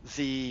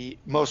the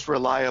most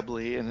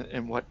reliably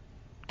and what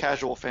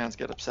casual fans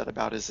get upset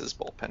about is his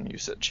bullpen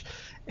usage.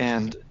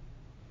 And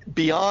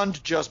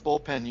beyond just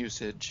bullpen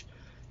usage,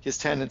 his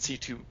tendency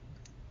to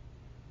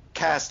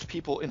cast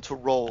people into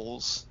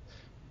roles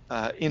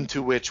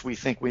into which we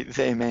think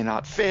they may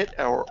not fit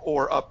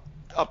or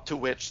up to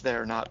which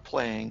they're not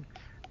playing.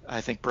 I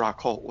think Brock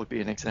Holt would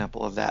be an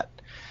example of that.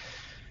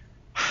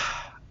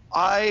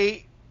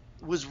 I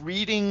was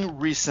reading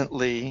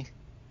recently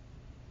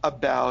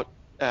about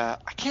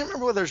I can't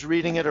remember whether I was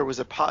reading it or it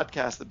was a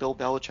podcast that Bill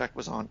Belichick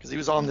was on, because he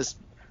was on this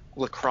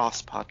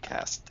lacrosse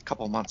podcast a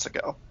couple months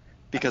ago,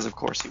 because of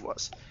course he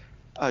was,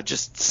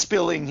 just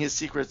spilling his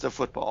secrets of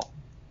football.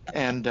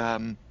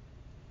 And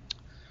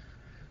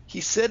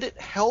he said it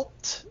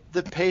helped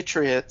the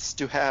Patriots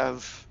to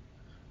have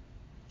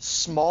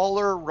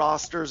smaller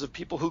rosters of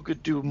people who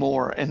could do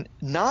more, and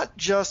not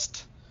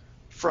just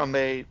from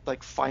a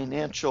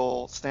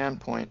financial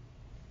standpoint,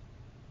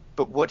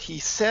 but what he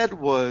said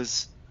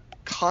was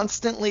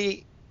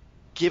constantly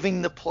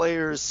giving the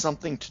players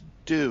something to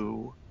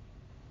do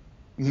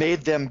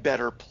made them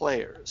better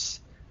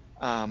players.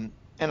 And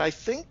I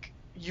think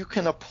you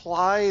can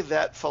apply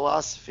that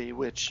philosophy,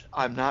 which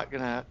I'm not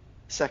going to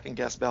second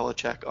guess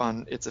Belichick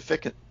on its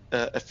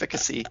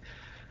efficacy,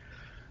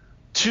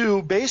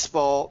 to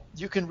baseball.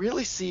 You can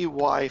really see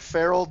why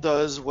Farrell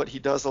does what he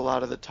does a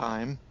lot of the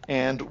time,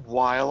 and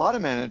why a lot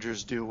of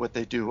managers do what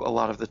they do a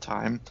lot of the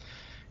time,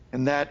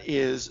 and that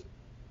is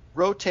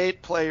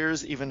rotate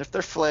players even if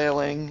they're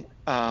flailing,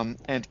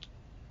 and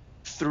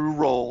through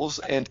roles,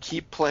 and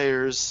keep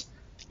players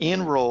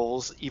in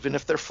roles even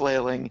if they're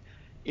flailing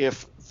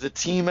if the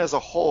team as a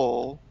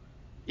whole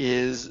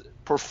is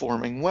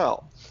performing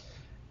well.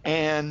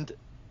 And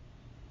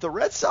the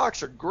Red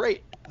Sox are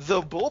great.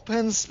 The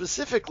bullpen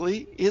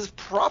specifically is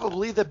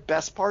probably the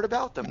best part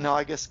about them. Now,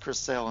 I guess Chris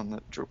Sale and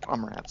the Drew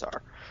Pomeranz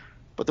are,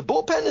 but the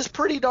bullpen is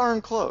pretty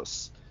darn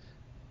close.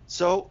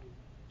 So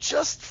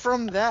just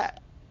from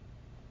that,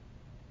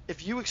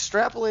 if you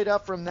extrapolate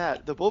out from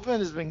that, the bullpen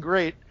has been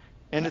great,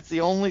 and it's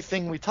the only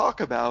thing we talk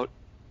about.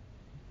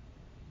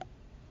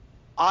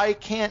 I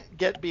can't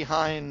get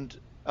behind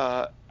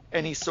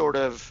any sort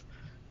of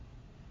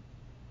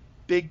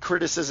big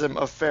criticism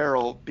of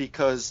Farrell,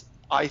 because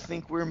I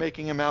think we're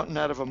making a mountain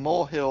out of a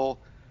molehill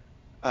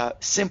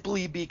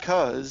simply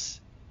because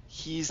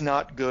he's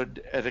not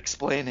good at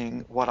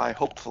explaining what I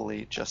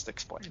hopefully just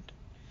explained.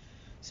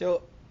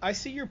 So I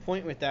see your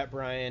point with that,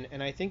 Bryan,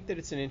 and I think that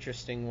it's an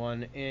interesting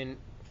one. And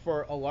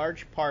for a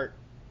large part,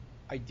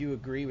 I do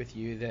agree with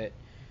you that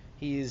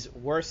he's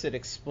worse at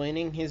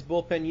explaining his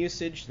bullpen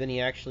usage than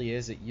he actually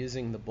is at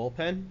using the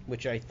bullpen,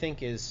 which I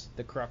think is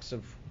the crux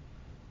of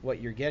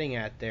what you're getting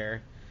at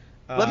there.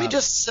 Let me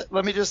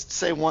just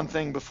say one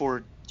thing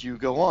before you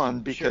go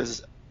on,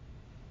 because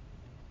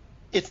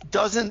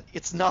sure.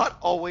 It's not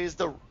always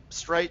the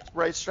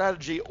right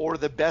strategy or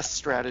the best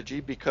strategy,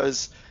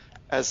 because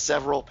as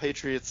several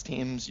Patriots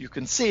teams you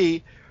can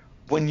see,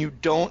 when you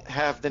don't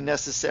have the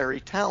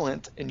necessary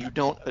talent and you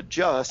don't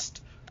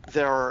adjust,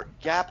 there are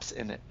gaps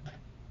in it.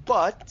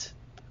 But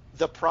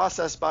the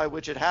process by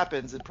which it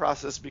happens, and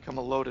process become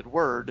a loaded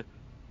word,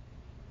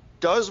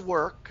 does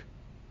work,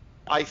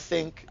 I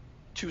think,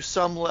 to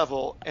some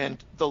level, and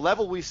the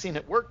level we've seen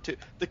it work to.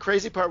 The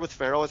crazy part with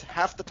Farrell is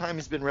half the time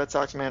he's been Red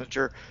Sox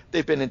manager,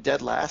 they've been in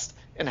dead last,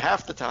 and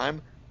half the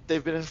time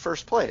they've been in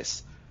first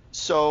place.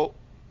 So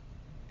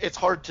it's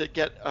hard to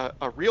get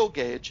a real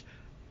gauge.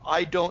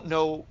 I don't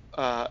know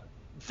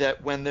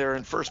that when they're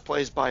in first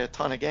place by a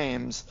ton of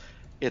games,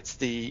 if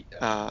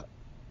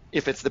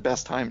it's the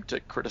best time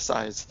to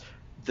criticize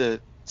the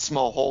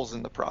small holes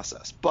in the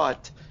process.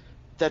 But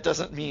that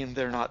doesn't mean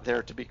they're not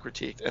there to be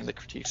critiqued, and the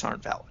critiques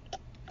aren't valid.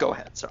 Go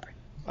ahead, sorry.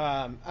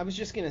 I was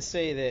just going to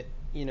say that,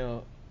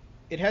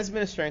 it has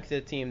been a strength of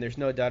the team. There's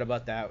no doubt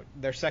about that.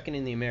 They're second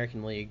in the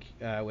American League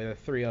with a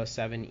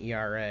 3.07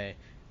 ERA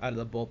out of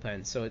the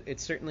bullpen. So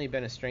it's certainly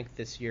been a strength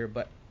this year.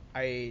 But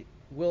I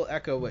will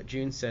echo what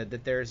Joon said,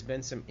 that there's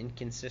been some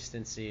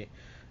inconsistency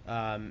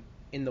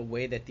in the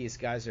way that these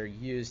guys are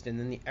used, and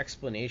then the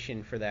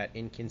explanation for that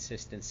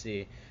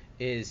inconsistency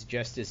is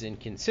just as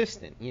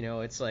inconsistent.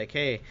 It's like,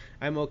 hey,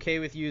 I'm okay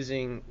with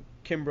using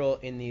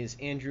Kimbrel in these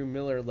Andrew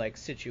Miller-like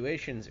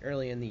situations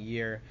early in the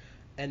year,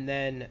 and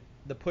then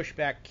the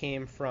pushback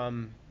came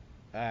from,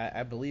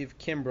 I believe,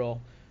 Kimbrel,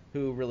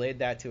 who relayed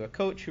that to a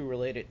coach who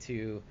relayed it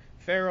to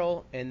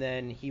Farrell, and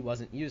then he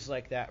wasn't used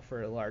like that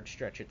for a large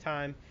stretch of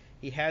time.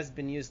 He has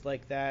been used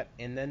like that,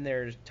 and then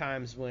there's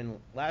times when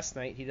last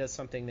night he does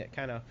something that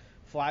kind of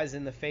flies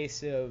in the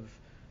face of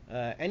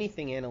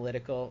anything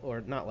analytical,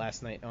 or not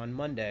last night, on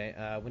Monday,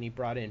 when he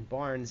brought in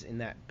Barnes in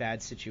that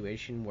bad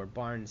situation where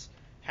Barnes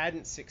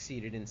hadn't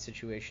succeeded in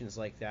situations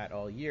like that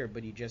all year,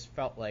 but he just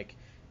felt like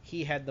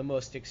he had the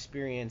most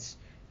experience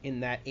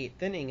in that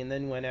 8th inning. And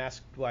then when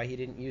asked why he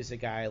didn't use a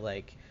guy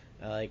like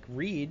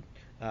Reed,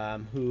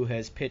 who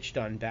has pitched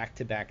on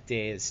back-to-back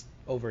days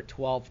over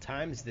 12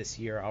 times this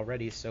year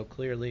already, so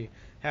clearly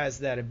has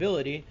that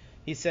ability,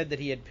 he said that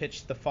he had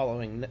pitched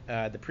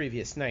the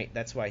previous night.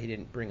 That's why he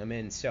didn't bring him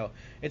in. So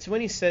it's when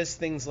he says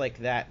things like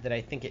that that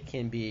I think it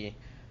can be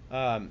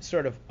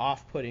sort of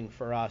off-putting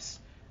for us,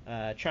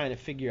 trying to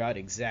figure out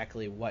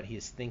exactly what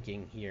he's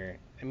thinking here.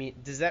 I mean,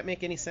 does that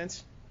make any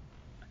sense?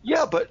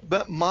 Yeah,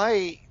 but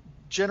my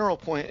general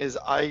point is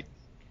and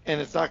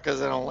it's not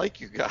because I don't like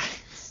you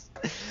guys.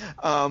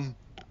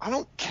 I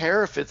don't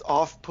care if it's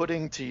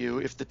off-putting to you.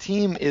 If the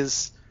team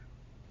is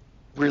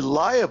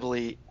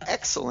reliably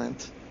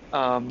excellent,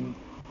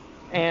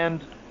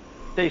 and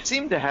they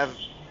seem to have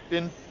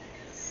been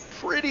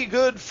pretty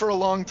good for a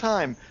long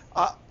time.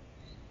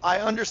 I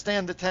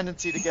understand the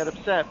tendency to get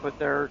upset, but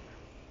they're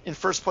in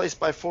first place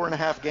by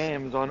 4.5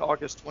 games on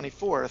August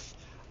 24th.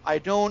 I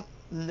don't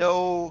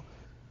know.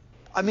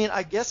 I mean,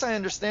 I guess I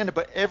understand it,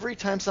 but every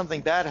time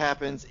something bad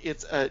happens,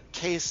 it's a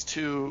case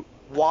to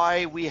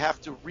why we have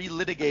to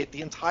relitigate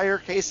the entire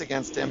case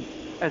against him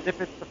as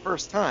if it's the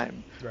first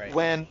time. Right.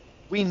 When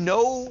we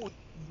know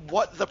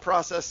what the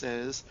process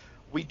is,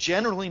 we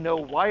generally know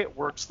why it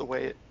works the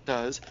way it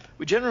does.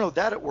 We generally know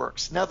that it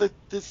works. Now, the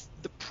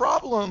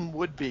problem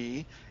would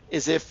be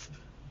is if,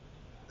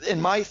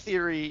 in my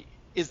theory,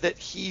 is that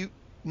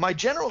my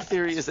general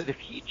theory is that if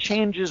he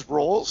changes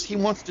roles, he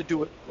wants to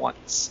do it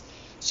once.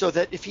 So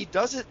that if he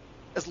does it,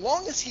 as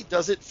long as he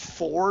does it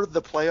for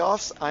the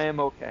playoffs, I am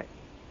okay.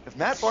 If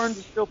Matt Barnes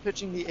is still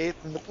pitching the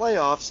 8th in the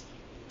playoffs,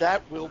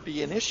 that will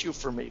be an issue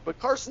for me. But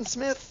Carson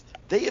Smith,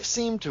 they have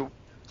seemed to,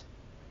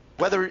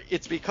 whether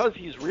it's because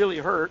he's really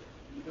hurt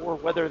or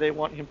whether they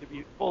want him to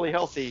be fully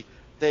healthy,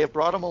 they have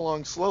brought him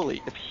along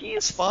slowly. If he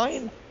is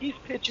fine, he's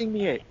pitching the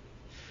 8th.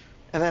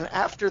 And then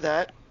after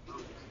that,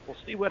 we'll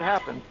see what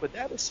happens. But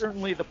that is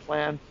certainly the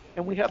plan.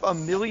 And we have a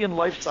million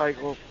life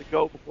cycles to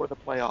go before the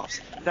playoffs.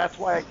 That's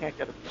why I can't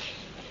get it.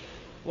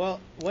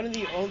 Well, one of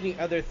the only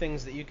other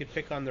things that you could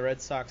pick on the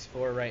Red Sox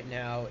for right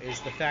now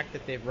is the fact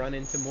that they've run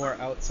into more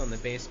outs on the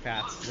base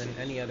paths than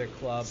any other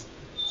club.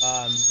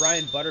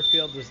 Brian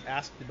Butterfield was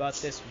asked about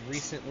this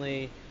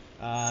recently,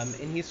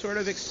 and he sort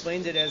of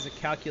explained it as a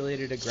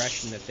calculated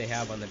aggression that they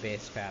have on the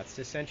base paths.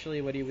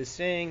 Essentially what he was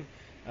saying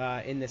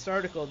in this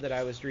article that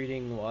I was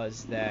reading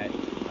was that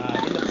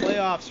in the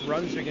playoffs,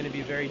 runs are going to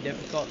be very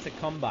difficult to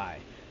come by.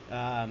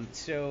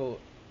 So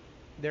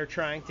they're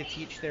trying to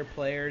teach their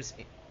players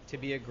to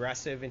be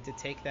aggressive and to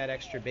take that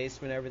extra base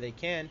whenever they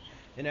can.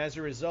 And as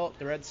a result,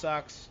 the Red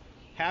Sox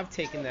have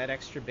taken that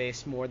extra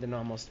base more than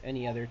almost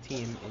any other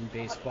team in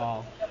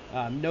baseball.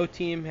 No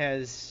team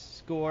has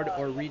scored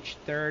or reached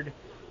third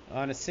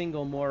on a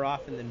single more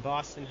often than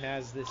Boston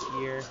has this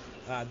year.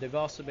 They've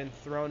also been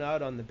thrown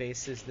out on the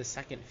bases the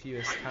second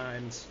fewest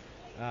times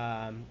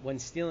when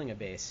stealing a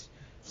base.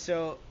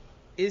 So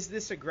is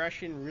this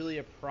aggression really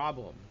a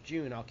problem?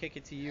 Joon, I'll kick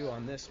it to you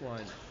on this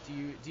one.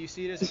 Do you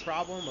see it as a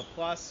problem, a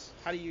plus?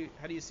 How do you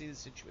see the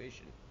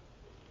situation?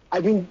 I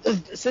mean,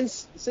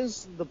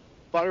 since the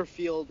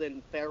Butterfield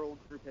and Farrell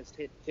group has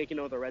taken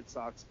over the Red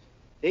Sox,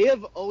 they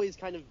have always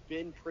kind of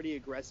been pretty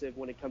aggressive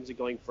when it comes to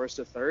going first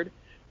to third.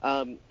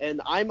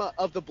 And I'm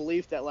of the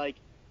belief that, like,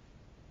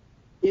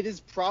 it is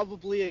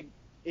probably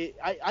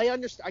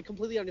I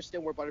completely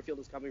understand where Butterfield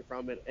is coming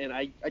from, and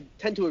I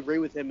tend to agree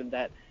with him in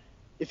that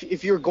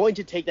if you're going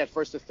to take that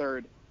first to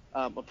third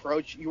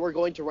approach, you are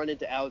going to run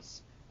into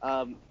outs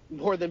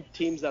more than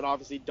teams that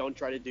obviously don't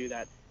try to do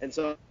that. And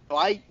so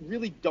I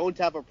really don't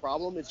have a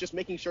problem. It's just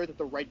making sure that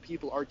the right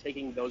people are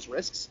taking those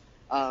risks,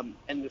 and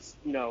this,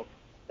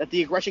 that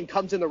the aggression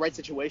comes in the right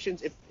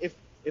situations. If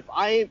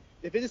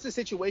it is a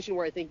situation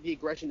where I think the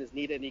aggression is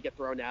needed and you get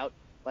thrown out,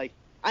 like,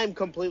 I'm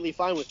completely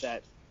fine with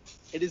that.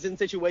 It is in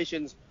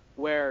situations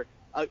where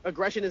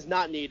aggression is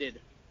not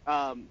needed,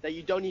 that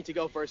you don't need to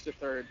go first to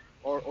third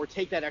or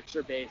take that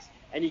extra base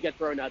and you get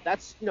thrown out.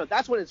 That's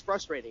when it's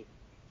frustrating.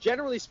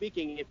 Generally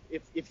speaking,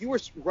 if you were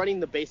running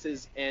the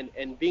bases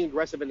and being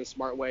aggressive in a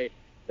smart way,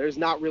 there's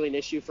not really an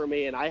issue for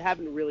me, and I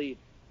haven't really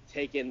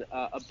taken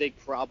a big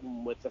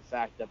problem with the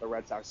fact that the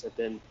Red Sox have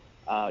been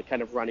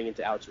kind of running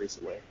into outs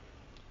recently.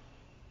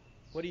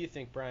 What do you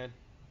think, Brian?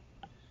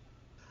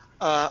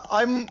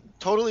 I'm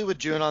totally with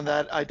June on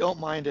that. I don't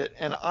mind it,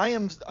 and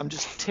I'm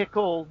just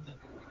tickled.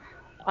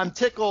 I'm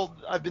tickled.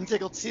 I've been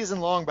tickled season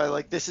long by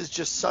like this is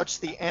just such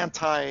the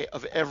anti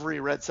of every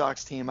Red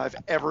Sox team I've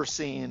ever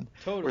seen.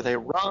 Totally. Where they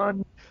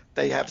run,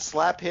 they have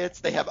slap hits,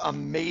 they have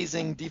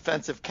amazing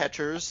defensive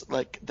catchers.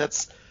 Like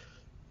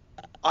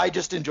I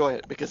just enjoy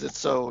it because it's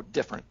so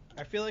different.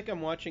 I feel like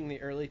I'm watching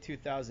the early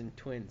 2000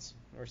 Twins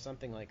or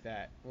something like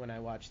that when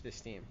I watch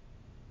this team.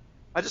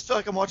 I just feel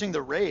like I'm watching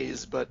the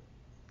Rays, but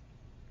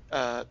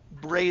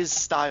Rays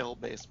style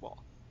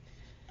baseball.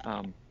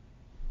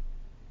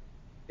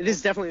 It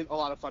is definitely a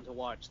lot of fun to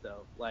watch,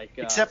 though. Like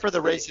except for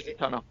the Rays hit a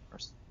ton of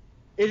homers.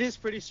 It is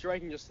pretty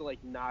striking just to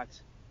like not,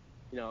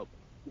 the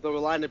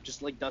lineup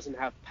just like doesn't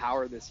have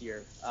power this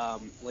year.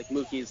 Like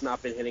Mookie's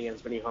not been hitting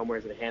as many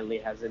homers, and Hanley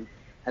hasn't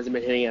been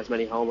hitting as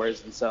many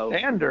homers, and so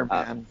Xander,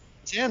 man,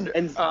 Xander,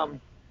 and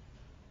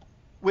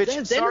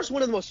Xander's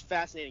one of the most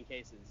fascinating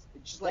cases.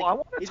 It's just like, I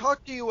want to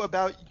talk to you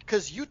about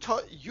because you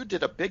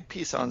did a big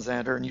piece on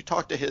Xander, and you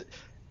talked to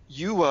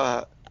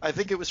I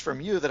think it was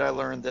from you that I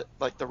learned that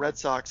like the Red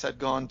Sox had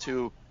gone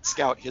to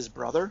scout his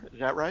brother. Is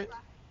that right?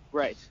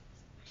 Right.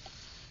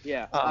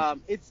 Yeah.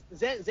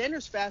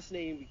 Xander's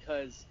fascinating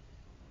because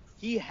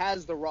he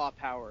has the raw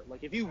power.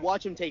 Like if you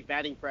watch him take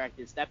batting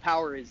practice, that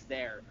power is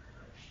there.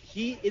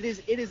 It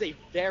is a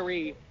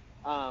very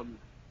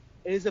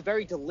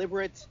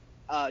deliberate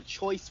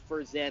choice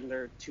for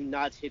Xander to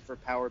not hit for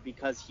power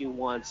because he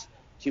wants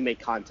to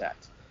make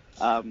contact.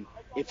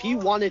 If he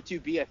wanted to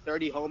be a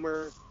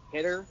 30-homer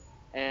hitter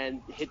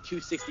and hit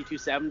 260,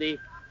 270,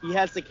 he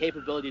has the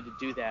capability to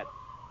do that.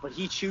 But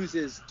he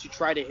chooses to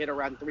try to hit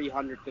around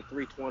 300 to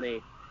 320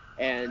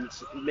 and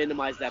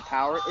minimize that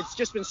power. It's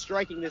just been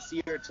striking this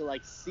year to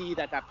like see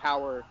that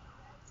power,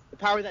 the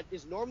power that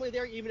is normally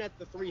there, even at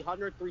the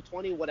 300,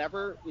 320,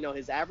 whatever,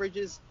 his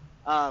averages,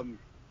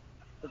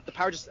 the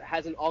power just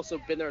hasn't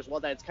also been there as well,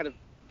 that it's kind of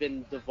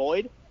been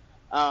devoid.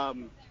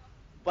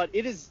 But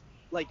it is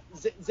like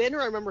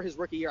Xander, I remember his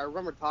rookie year, I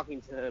remember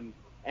talking to him,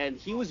 and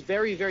he was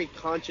very, very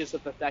conscious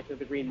of the fact that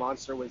the Green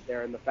Monster was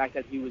there and the fact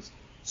that he was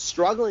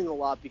struggling a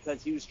lot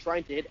because he was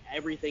trying to hit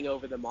everything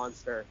over the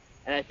Monster.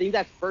 And I think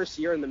that first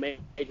year in the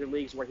major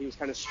leagues where he was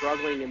kind of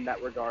struggling in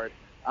that regard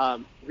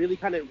really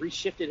kind of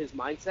reshifted his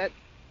mindset.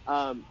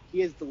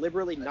 He has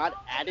deliberately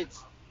not added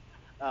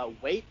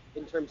weight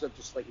in terms of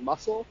just like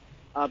muscle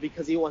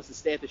because he wants to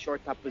stay at the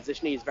shortstop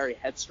position. He's very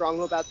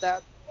headstrong about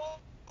that.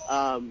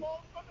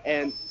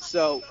 And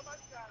so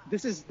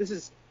this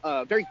is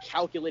a very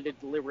calculated,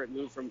 deliberate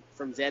move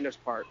from Xander's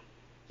part.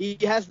 He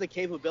has the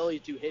capability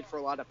to hit for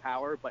a lot of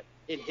power, but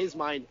in his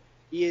mind,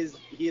 he is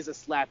a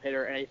slap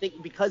hitter. And I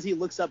think because he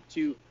looks up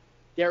to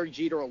Derek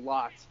Jeter a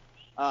lot,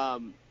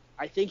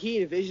 I think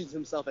he envisions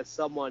himself as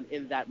someone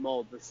in that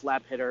mold, the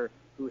slap hitter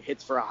who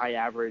hits for a high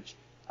average.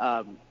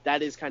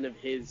 That is kind of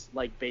his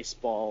like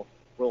baseball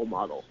role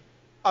model.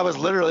 I was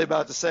literally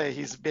about to say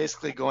he's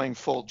basically going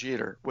full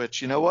Jeter,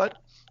 which, you know what?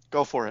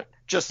 Go for it.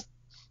 Just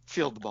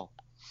field the ball.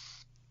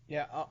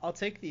 Yeah, I'll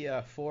take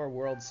the 4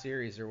 World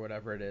Series or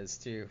whatever it is,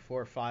 too.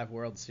 4 or 5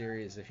 World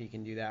Series. If he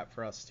can do that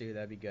for us, too,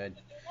 that'd be good.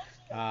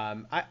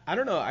 I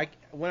don't know.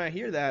 When I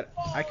hear that,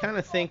 I kind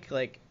of think,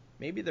 like,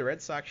 maybe the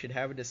Red Sox should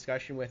have a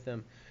discussion with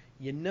him.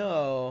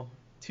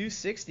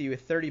 260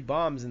 with 30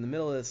 bombs in the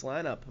middle of this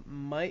lineup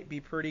might be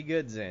pretty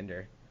good,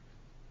 Xander.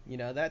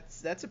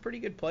 That's a pretty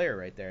good player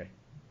right there.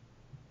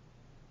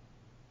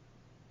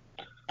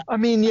 I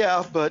mean,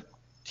 yeah, but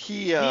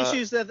he the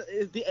issues that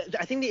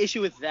I think the issue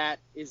with that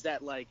is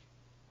that, like,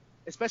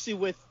 especially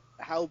with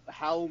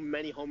how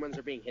many home runs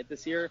are being hit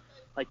this year,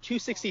 like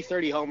 260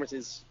 30 homers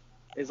is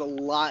a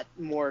lot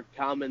more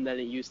common than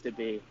it used to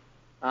be,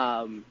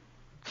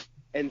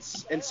 and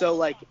so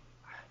like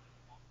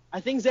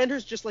I think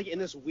Xander's just like in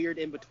this weird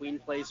in between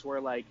place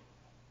where like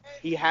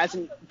he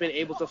hasn't been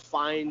able to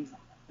find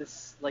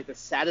this like the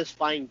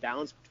satisfying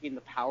balance between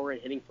the power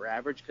and hitting for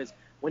average, because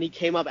when he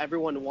came up,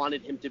 everyone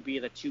wanted him to be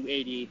the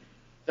 280,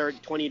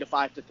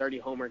 25 to 30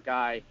 homer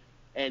guy,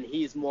 and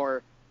he's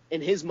more,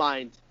 in his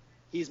mind,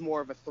 he's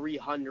more of a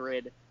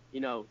 300,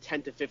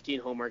 10 to 15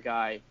 homer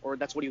guy, or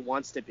that's what he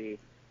wants to be.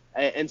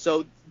 And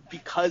so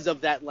because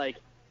of that, like,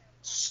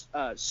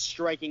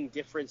 striking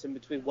difference in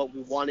between what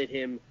we wanted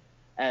him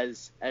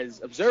as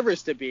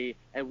observers to be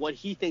and what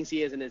he thinks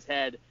he is in his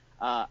head,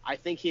 I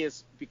think he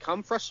has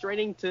become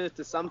frustrating to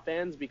some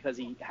fans because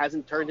he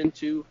hasn't turned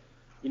into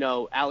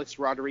Alex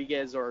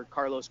Rodriguez or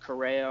Carlos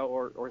Correa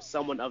or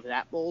someone of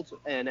that mold,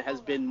 and it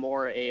has been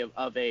more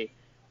of a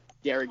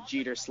Derek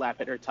Jeter slap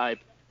hitter type.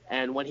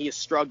 And when he has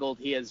struggled,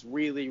 he has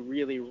really,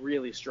 really,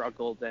 really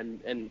struggled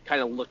and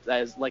kind of looked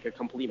as like a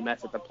complete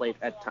mess at the plate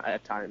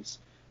at times.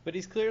 But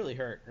he's clearly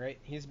hurt, right?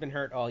 He's been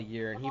hurt all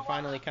year, and he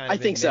finally kind of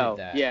I think so.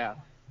 that.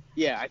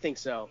 Yeah, I think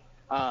so.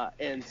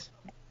 And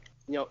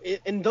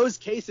in those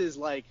cases,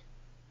 like,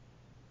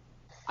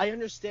 I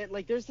understand,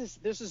 like, there's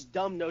this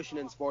dumb notion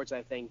in sports,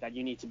 I think, that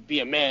you need to be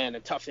a man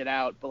and tough it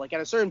out. But, like, at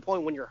a certain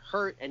point when you're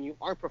hurt and you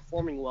aren't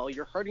performing well,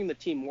 you're hurting the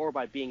team more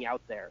by being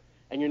out there.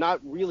 And you're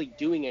not really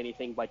doing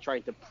anything by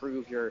trying to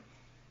prove your,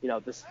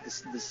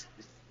 this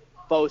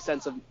faux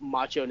sense of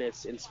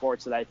macho-ness in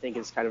sports that I think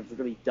is kind of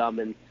really dumb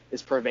and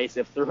is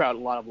pervasive throughout a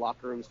lot of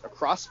locker rooms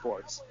across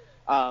sports.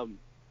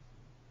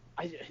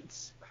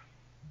 It's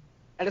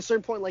at a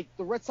certain point, like,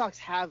 the Red Sox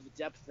have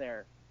depth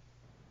there,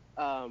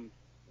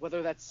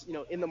 whether that's,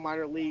 in the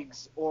minor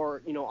leagues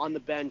or, on the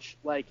bench.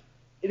 Like,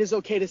 it is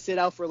okay to sit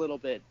out for a little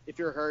bit if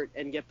you're hurt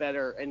and get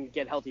better and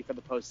get healthy for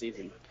the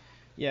postseason.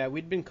 Yeah,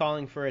 we'd been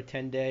calling for a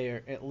 10-day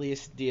or at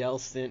least DL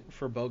stint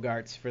for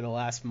Bogaerts for the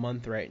last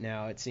month right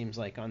now, it seems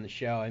like, on the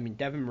show. I mean,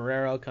 Devin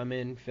Marrero come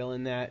in, fill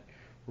in that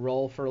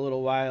role for a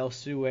little while,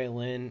 Su-Wei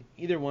Lin.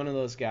 Either one of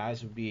those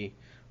guys would be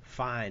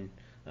fine.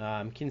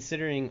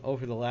 Considering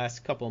over the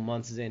last couple of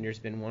months, Xander's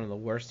been one of the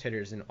worst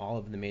hitters in all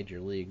of the major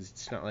leagues.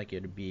 It's not like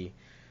it would be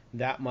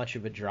that much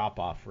of a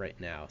drop-off right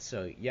now.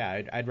 So,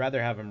 yeah, I'd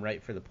rather have him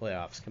right for the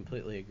playoffs.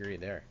 Completely agree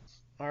there.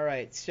 All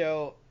right,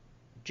 so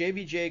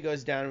JBJ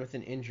goes down with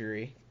an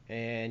injury,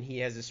 and he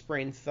has a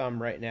sprained thumb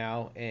right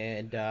now.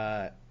 And,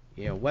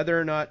 whether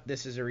or not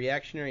this is a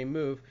reactionary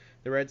move,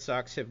 the Red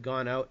Sox have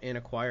gone out and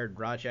acquired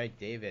Rajai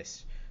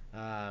Davis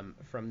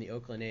from the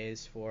Oakland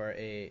A's for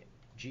a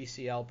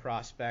GCL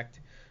prospect.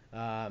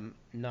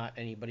 Not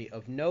anybody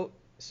of note.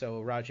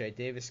 So Rajai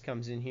Davis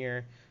comes in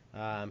here,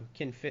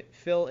 can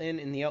fill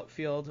in the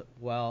outfield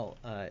while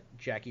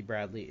Jackie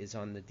Bradley is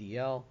on the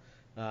DL.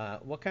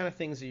 What kind of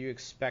things are you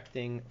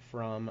expecting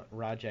from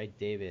Rajai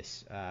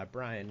Davis?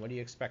 Brian, what are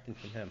you expecting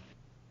from him?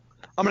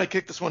 I'm going to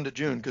kick this one to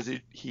Joon because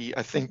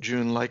I think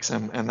Joon likes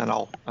him, and then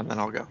I'll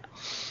go.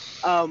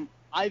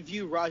 I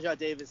view Rajai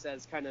Davis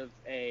as kind of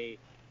a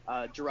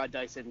Gerard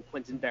Dyson,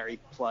 Quentin Berry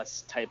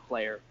plus type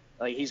player.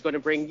 Like, he's going to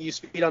bring you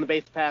speed on the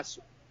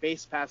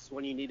base pass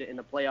when you need it in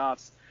the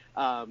playoffs.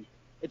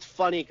 It's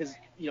funny because,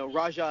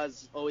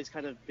 Rajai's always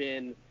kind of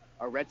been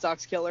a Red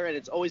Sox killer, and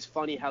it's always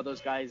funny how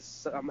those guys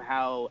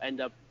somehow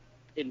end up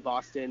in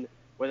Boston,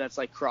 whether that's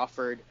like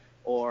Crawford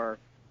or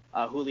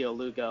Julio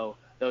Lugo,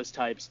 those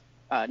types.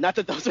 Not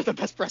that those are the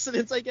best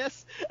precedents, I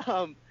guess,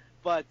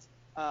 but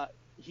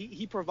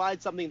he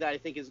provides something that I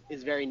think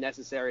is very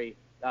necessary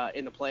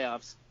in the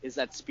playoffs, is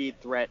that speed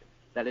threat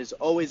that is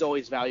always,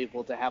 always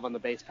valuable to have on the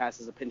base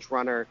pass as a pinch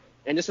runner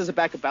and just as a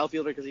backup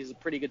outfielder because he's a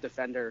pretty good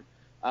defender.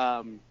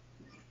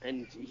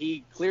 And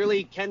he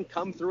clearly can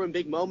come through in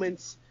big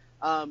moments.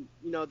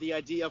 The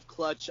idea of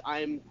clutch,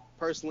 I'm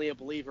personally a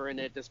believer in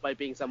it, despite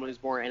being someone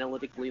who's more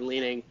analytically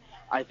leaning.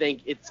 I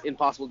think it's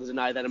impossible to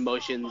deny that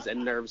emotions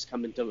and nerves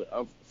come into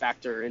a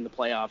factor in the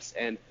playoffs.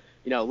 And,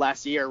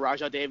 last year,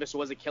 Rajai Davis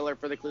was a killer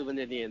for the Cleveland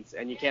Indians,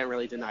 and you can't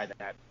really deny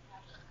that.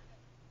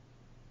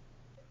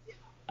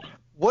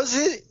 Was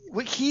it?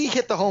 He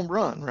hit the home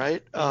run,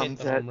 right? He hit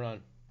the home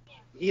run.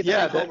 He hit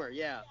the homer,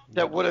 yeah.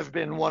 That would have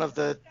been one of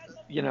the,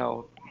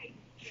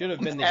 should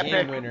have been the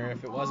game winner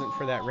if it wasn't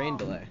for that rain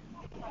delay.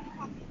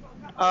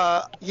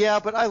 Yeah,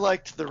 but I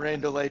liked the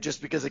rain delay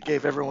just because it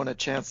gave everyone a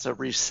chance to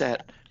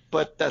reset.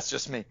 But that's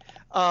just me.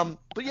 But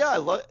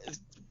yeah,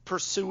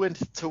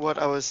 pursuant to what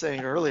I was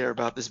saying earlier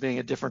about this being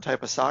a different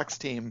type of Sox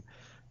team.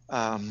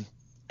 I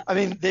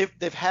mean,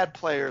 they've had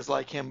players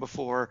like him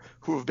before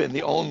who have been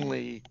the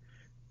only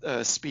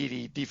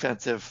speedy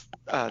defensive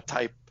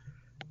type,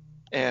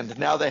 and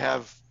now they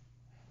have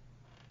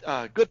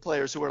good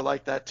players who are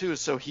like that too.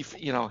 So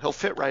he'll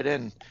fit right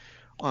in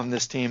on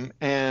this team,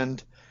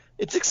 and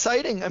it's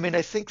exciting. I mean,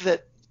 I think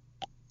that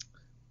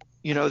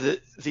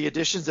the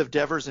additions of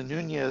Devers and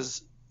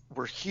Nunez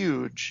were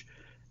huge,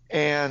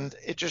 and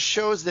it just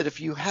shows that if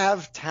you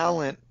have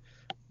talent,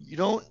 you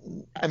don't.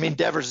 I mean,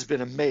 Devers has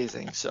been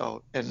amazing,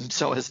 and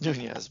so has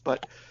Nunez,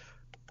 but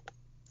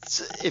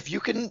if you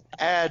can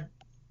add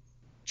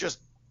just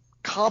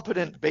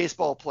competent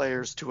baseball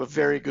players to a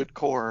very good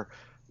core,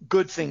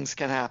 good things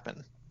can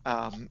happen.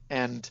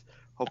 And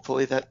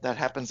hopefully that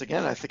happens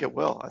again. I think it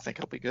will. I think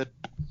it'll be good.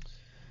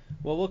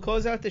 Well, we'll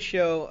close out the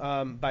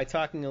show by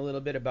talking a little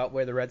bit about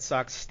where the Red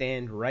Sox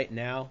stand right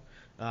now.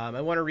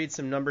 I want to read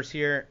some numbers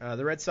here.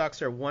 The Red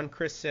Sox are one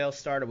Chris Sale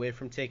start away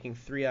from taking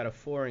 3 out of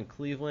 4 in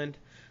Cleveland.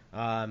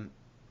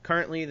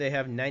 Currently, they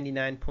have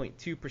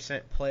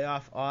 99.2%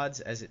 playoff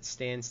odds as it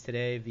stands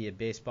today via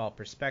Baseball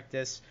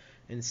Prospectus,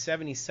 and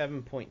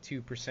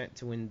 77.2%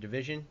 to win the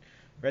division.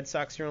 Red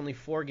Sox are only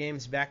 4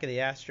 games back of the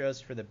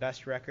Astros for the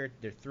best record.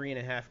 They're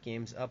 3.5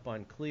 games up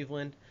on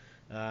Cleveland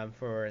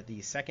for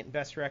the second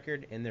best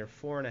record, and they're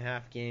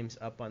 4.5 games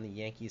up on the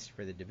Yankees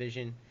for the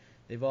division.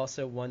 They've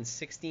also won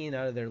 16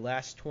 out of their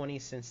last 20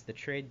 since the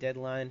trade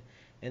deadline,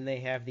 and they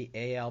have the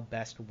AL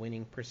best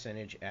winning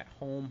percentage at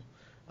home.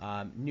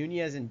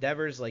 Nunez and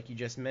Devers, like you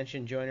just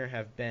mentioned, Joiner,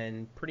 have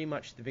been pretty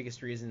much the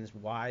biggest reasons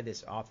why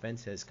this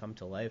offense has come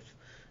to life.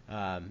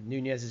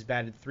 Nunez has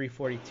batted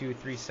 .342,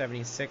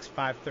 .376,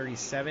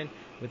 .537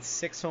 with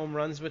 6 home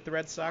runs with the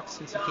Red Sox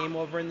since he came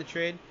over in the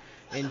trade.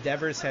 And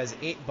Devers has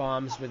 8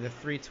 bombs with a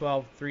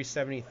 .312,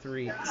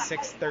 .373,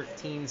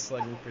 .613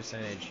 slugging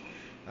percentage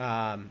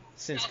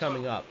since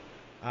coming up.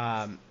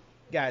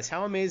 Guys,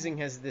 how amazing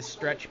has this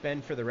stretch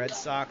been for the Red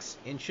Sox?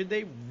 And should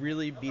they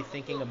really be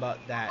thinking about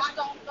that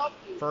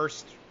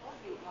first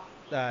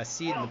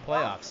seed in the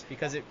playoffs,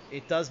 because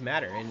it does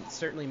matter, and it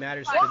certainly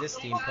matters for this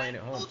team playing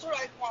at home.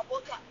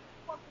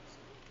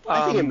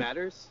 I think it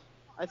matters.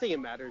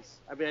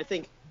 I mean, I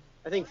think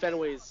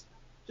Fenway's,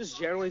 just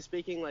generally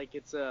speaking, like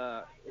it's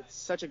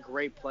such a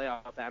great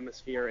playoff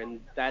atmosphere, and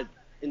that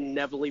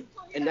inevitably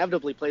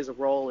plays a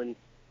role in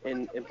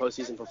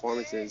postseason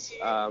performances.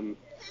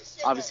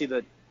 Obviously,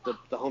 the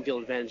home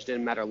field advantage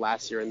didn't matter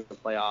last year in the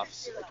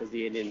playoffs because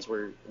the Indians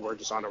were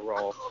just on a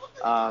roll.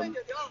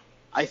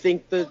 I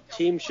think the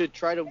team should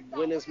try to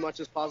win as much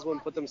as possible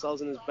and put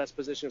themselves in as best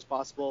position as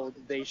possible.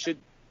 They should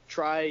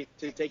try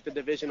to take the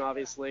division,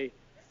 obviously,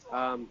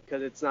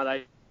 because it's not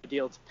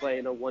ideal to play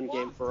in a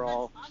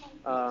one-game-for-all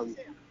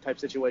type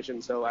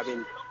situation. So, I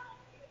mean,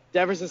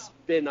 Devers has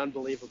been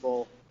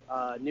unbelievable.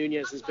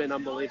 Nunez has been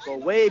unbelievable,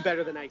 way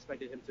better than I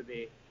expected him to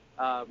be.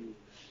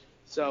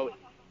 So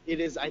it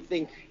is, I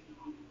think,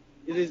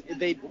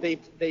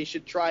 they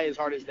should try as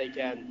hard as they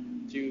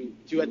can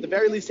to at the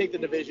very least take the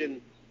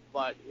division.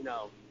 But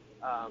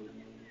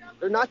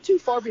they're not too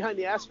far behind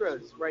the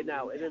Astros right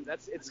now, and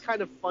it's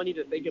kind of funny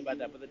to think about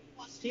that. But the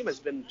team has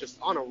been just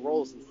on a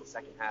roll since the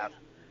second half.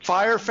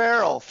 Fire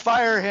Farrell,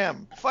 fire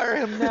him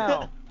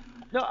now.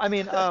 No, I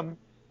mean,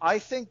 I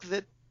think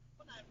that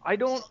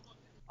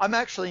I'm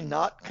actually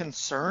not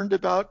concerned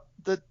about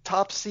the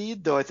top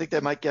seed, though I think they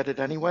might get it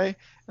anyway.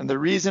 And the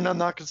reason I'm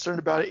not concerned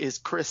about it is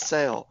Chris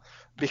Sale,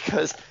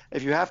 because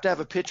if you have to have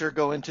a pitcher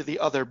go into the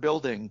other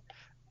building,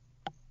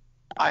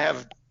 I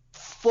have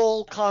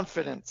full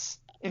confidence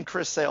in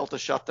Chris Sale to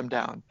shut them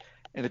down.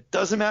 And it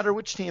doesn't matter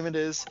which team it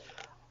is.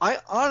 I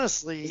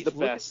honestly... He's the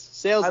best.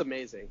 Sale's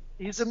amazing.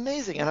 He's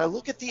amazing. And I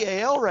look at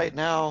the AL right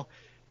now,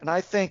 and I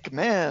think,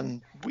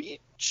 man,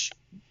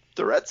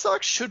 the Red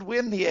Sox should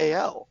win the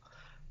AL.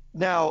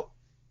 Now,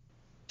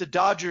 the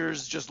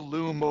Dodgers just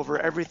loom over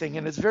everything,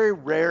 and it's very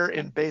rare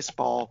in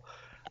baseball,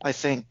 I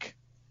think,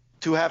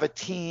 to have a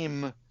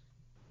team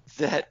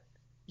that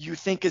you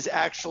think is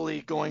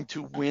actually going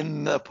to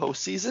win the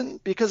postseason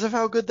because of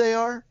how good they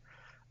are,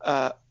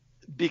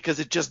 because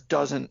it just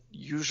doesn't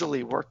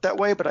usually work that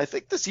way. But I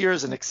think this year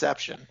is an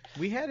exception.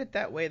 We had it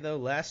that way, though,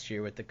 last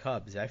year with the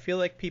Cubs. I feel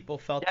like people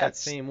felt that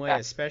same way,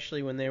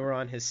 especially when they were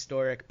on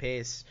historic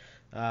pace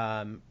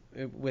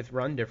with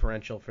run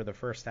differential for the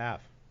first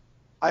half.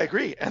 I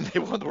agree, and they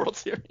won the World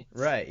Series.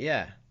 Right,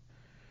 yeah.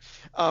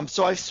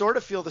 So I sort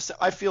of feel this.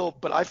 I feel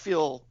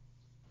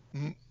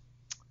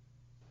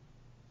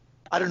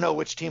I don't know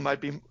which team I'd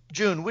be.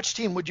 June, which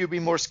team would you be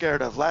more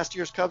scared of? Last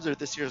year's Cubs or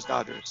this year's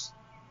Dodgers?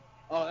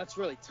 Oh, that's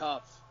really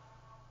tough.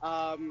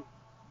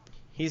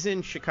 He's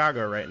in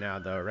Chicago right now,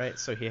 though, right?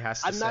 So he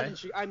has to I'm not in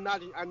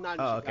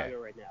Chicago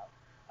right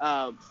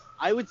now.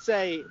 I would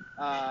say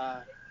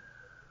I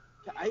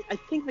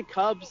think the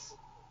Cubs.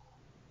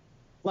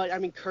 Like, I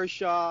mean,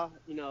 Kershaw,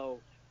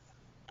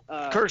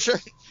 Kershaw,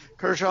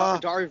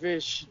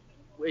 Darvish,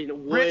 Wood.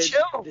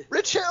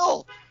 Rich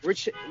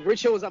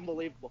Hill was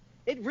unbelievable.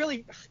 It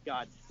really,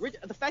 God,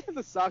 the fact that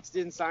the Sox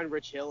didn't sign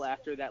Rich Hill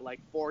after that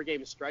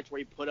 4-game stretch where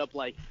he put up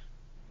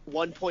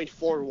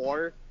 1.4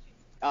 WAR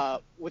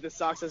with the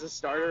Sox as a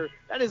starter,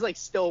 that is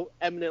still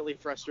eminently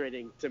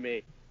frustrating to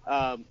me.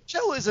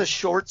 Hill is a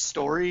short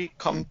story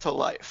come to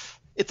life.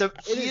 It's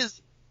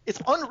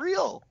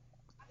unreal.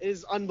 It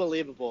is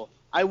unbelievable.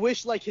 I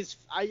wish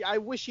I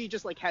wish he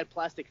just had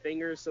plastic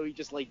fingers so he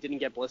just didn't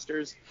get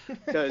blisters,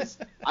 because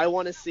I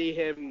want to see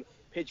him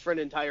pitch for an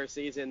entire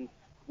season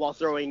while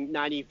throwing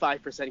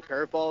 95%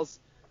 curveballs.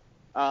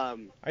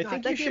 I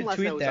think you should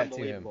tweet that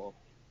to him.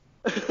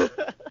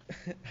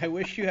 I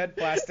wish you had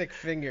plastic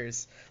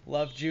fingers.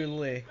 Love, Joon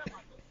Lee.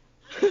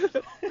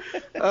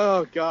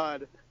 Oh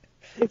God,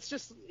 it's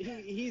just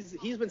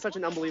he's been such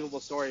an unbelievable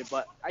story,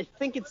 but I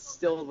think it's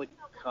still the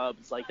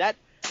Cubs.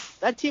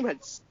 That team had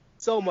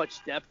so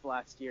much depth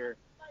last year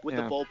with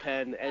the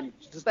bullpen, and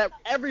just that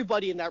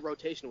everybody in that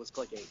rotation was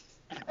clicking.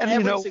 And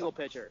every single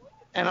pitcher.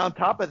 And on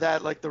top of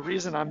that, the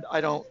reason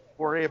I don't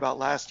worry about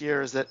last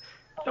year is that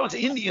those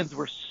Indians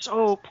were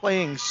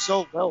playing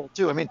so well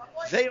too. I mean,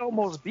 they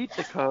almost beat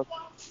the Cubs.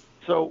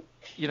 So,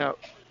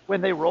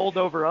 when they rolled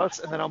over us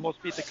and then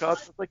almost beat the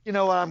Cubs, it's what,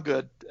 I'm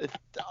good.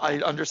 I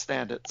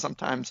understand it.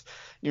 Sometimes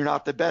you're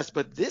not the best,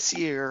 but this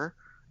year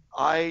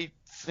I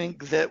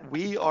think that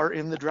we are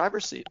in the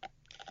driver's seat.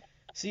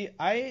 See,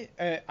 I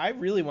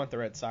really want the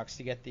Red Sox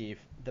to get the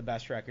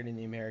best record in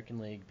the American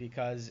League,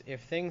 because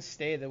if things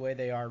stay the way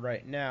they are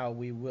right now,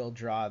 we will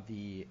draw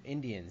the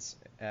Indians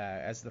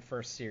as the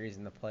first series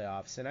in the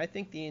playoffs. And I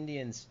think the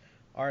Indians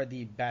are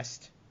the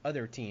best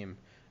other team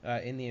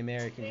in the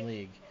American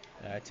League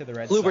to the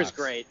Red Sox. Kluber's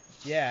great.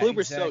 Yeah,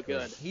 Kluber's exactly. so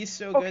good. He's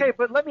so good. Okay,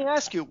 but let me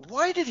ask you,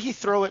 why did he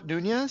throw at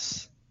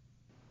Nunez?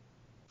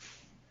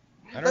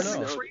 I don't know.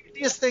 That's the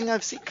craziest thing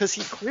I've seen, because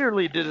he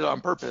clearly did it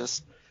on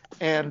purpose,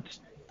 and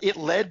it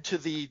led to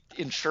the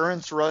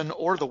insurance run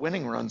or the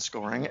winning run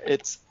scoring.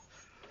 It's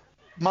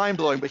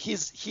mind-blowing, but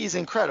he's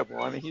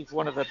incredible. I mean, he's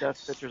one of the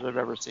best pitchers I've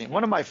ever seen.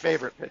 One of my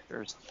favorite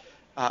pitchers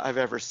I've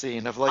ever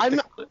seen.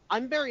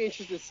 I'm very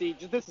interested to see.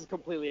 This is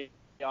completely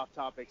off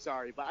topic,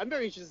 sorry, but I'm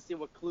very interested to see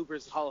what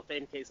Kluber's Hall of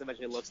Fame case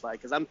eventually looks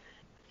like, because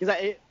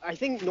because I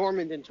think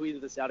Norman tweeted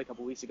this out a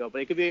couple weeks ago,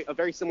 but it could be a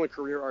very similar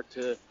career arc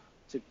to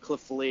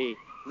Cliff Lee.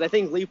 Because I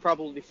think Lee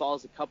probably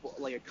falls a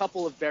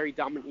couple of very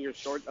dominant years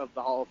short of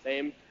the Hall of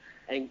Fame,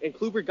 and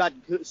Kluber got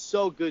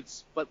so good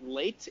but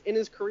late in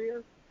his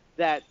career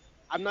that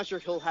I'm not sure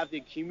he'll have the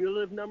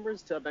cumulative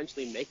numbers to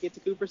eventually make it to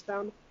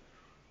Cooperstown.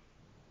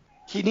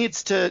 He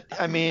needs to.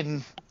 I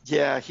mean,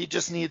 yeah, he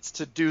just needs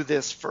to do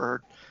this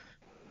for.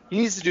 He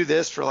needs to do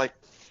this for like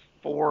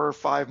 4 or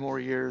 5 more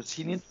years.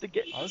 He needs to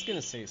get. I was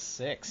gonna say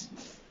 6.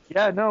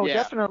 Yeah, no, Yeah.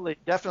 definitely.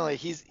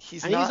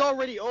 He's And not. he's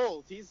already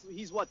old.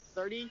 He's what,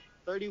 30,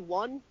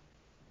 31?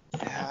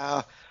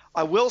 Yeah,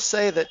 I will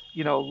say that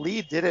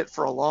Lee did it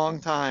for a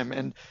long time,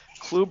 and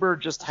Kluber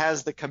just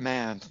has the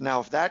command.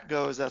 Now, if that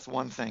goes, that's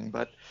one thing,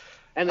 but.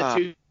 And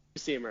the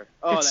two-seamer.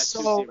 Oh, that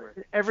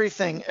two-seamer.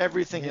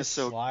 Everything His is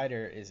so.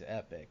 slider is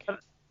epic.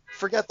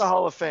 Forget the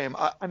Hall of Fame.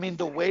 I mean,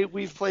 the way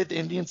we've played the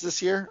Indians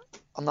this year,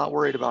 I'm not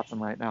worried about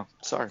them right now.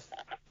 Sorry.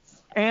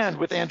 And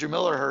with Andrew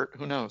Miller hurt,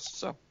 who knows?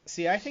 So.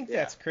 See, I think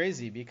that's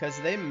crazy because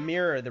they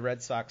mirror the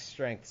Red Sox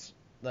strengths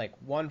like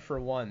 1 for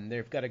 1.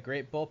 They've got a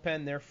great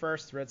bullpen. They're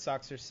first. Red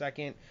Sox are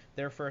second.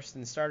 They're first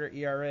in starter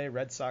ERA.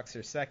 Red Sox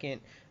are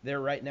second. They're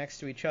right next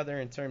to each other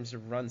in terms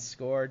of runs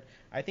scored.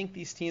 I think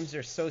these teams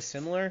are so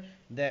similar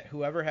that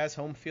whoever has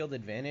home field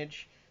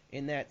advantage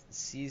in that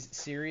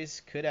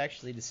series could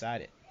actually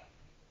decide it.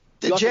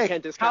 You also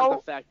can't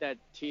discount the fact that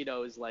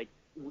Tito is like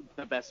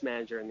the best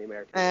manager in the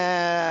American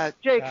League.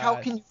 Jake, how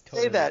can you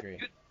say that? Agree.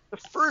 The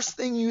first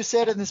thing you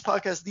said in this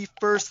podcast, the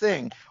first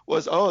thing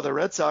was, the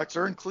Red Sox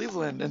are in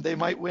Cleveland and they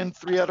might win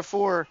 3 out of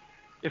 4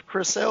 if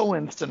Chris Sale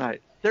wins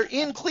tonight. They're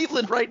in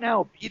Cleveland right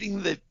now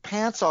beating the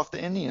pants off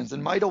the Indians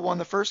and might have won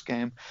the first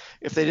game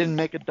if they didn't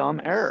make a dumb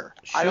error.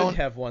 Should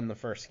have won the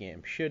first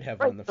game.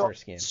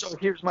 So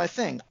here's my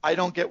thing. I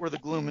don't get where the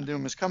gloom and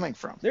doom is coming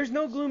from. There's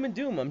no gloom and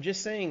doom. I'm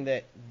just saying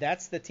that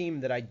that's the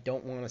team that I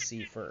don't want to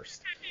see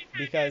first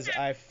because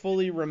I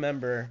fully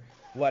remember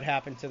what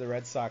happened to the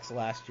Red Sox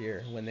last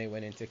year when they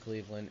went into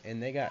Cleveland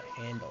and they got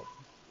handled.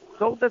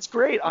 So that's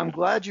great. I'm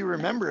glad you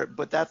remember it,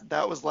 but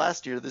that was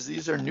last year.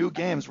 These are new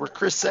games where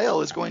Chris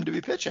Sale is going to be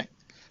pitching.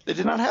 They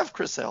did not have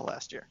Chris Sale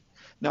last year.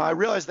 Now, I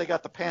realize they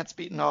got the pants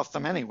beaten off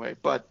them anyway,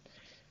 but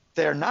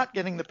they're not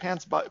getting the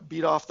pants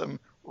beat off them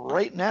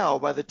right now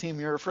by the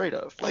team you're afraid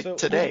of, like so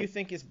today. Who do you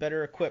think is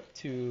better equipped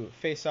to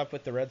face up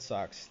with the Red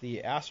Sox,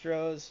 the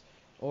Astros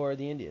or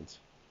the Indians?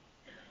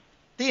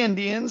 The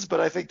Indians, but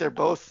I think they're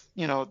both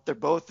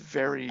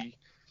very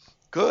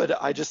good.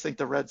 I just think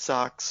the Red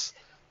Sox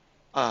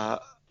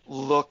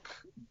look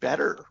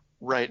better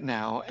right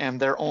now, and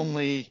they're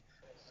only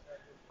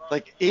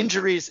like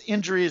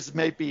injuries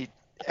may be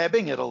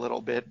ebbing it a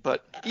little bit,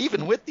 but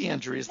even with the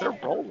injuries, they're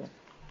rolling.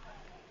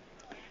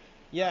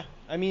 Yeah,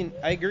 I mean,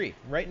 I agree.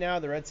 Right now,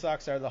 the Red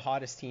Sox are the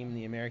hottest team in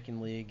the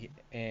American League,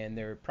 and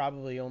they're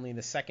probably only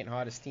the second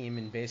hottest team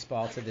in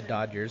baseball to the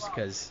Dodgers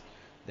because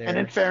they're... And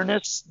in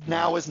fairness,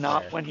 now is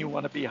not when you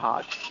want to be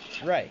hot.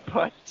 Right.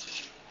 But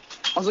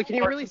also, can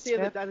you really say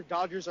that the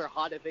Dodgers are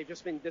hot if they've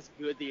just been this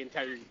good the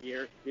entire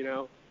year,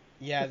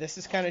 Yeah, this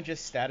is kind of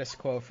just status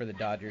quo for the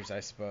Dodgers,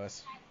 I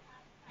suppose.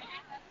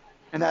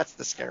 And that's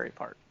the scary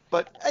part.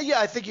 But,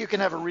 I think you can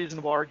have a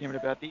reasonable argument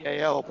about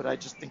the AL, but I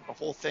just think the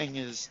whole thing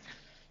is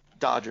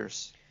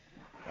Dodgers.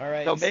 All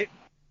right. So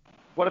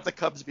what if the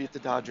Cubs beat the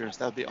Dodgers?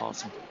 That would be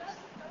awesome.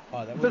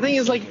 Oh, that would the thing be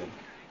is, so like, good.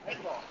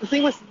 the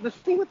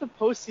thing with the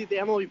postseason, the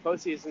MLB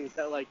postseason is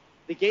that, like,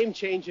 the game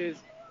changes.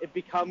 It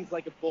becomes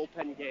like a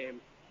bullpen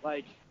game.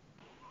 Like,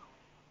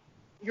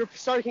 your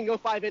starter can go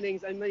 5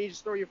 innings, and then you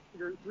just throw your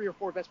 3 or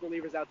 4 best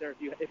relievers out there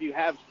if you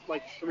have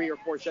like 3 or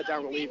 4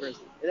 shutdown relievers,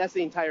 and that's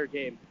the entire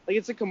game. Like,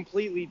 it's a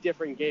completely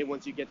different game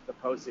once you get to the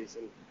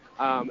postseason.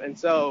 And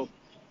so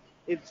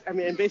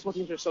and baseball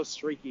teams are so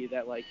streaky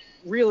that, like,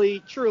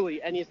 really,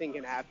 truly anything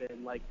can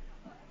happen. Like,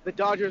 the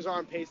Dodgers are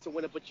on pace to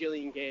win a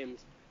bajillion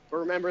games, but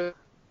remember,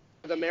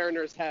 the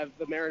Mariners have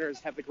the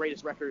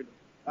greatest regular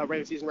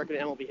season record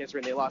in MLB history,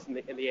 and they lost in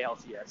the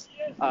ALCS.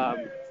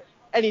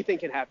 Anything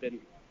can happen.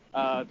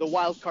 The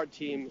wild card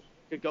team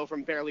could go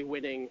from barely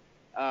winning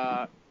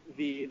the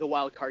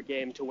wild card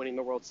game to winning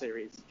the World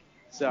Series.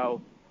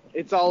 So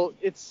it's all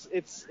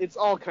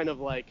kind of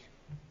like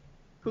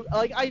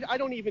I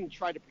don't even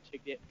try to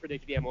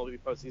predict the MLB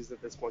postseason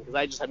at this point because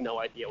I just have no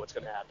idea what's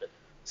going to happen.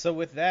 So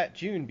with that,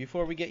 June,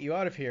 before we get you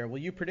out of here, will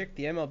you predict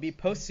the MLB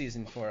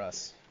postseason for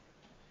us?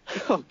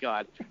 Oh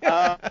God.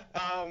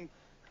 I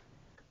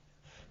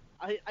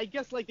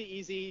guess like the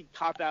easy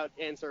cop-out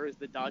answer is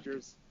the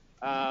Dodgers.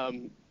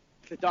 The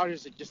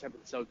Dodgers just have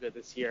been so good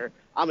this year.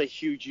 I'm a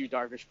huge Yu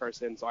Darvish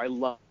person, so I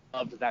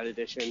loved that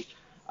addition.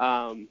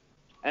 And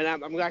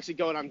I'm actually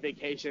going on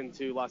vacation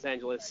to Los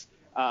Angeles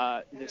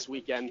this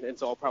weekend, and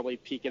so I'll probably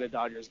peek in a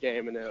Dodgers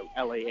game and a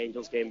LA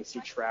Angels game to see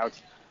Trout.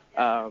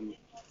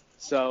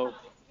 So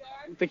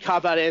the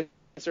cop-out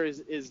answer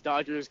is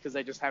Dodgers because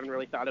I just haven't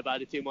really thought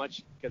about it too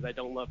much because I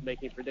don't love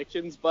making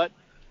predictions. But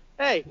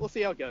hey, we'll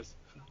see how it goes.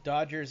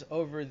 Dodgers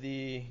over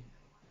the...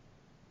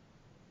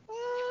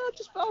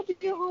 I'll be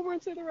a homer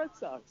and say the Red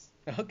Sox.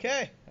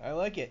 Okay, I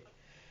like it.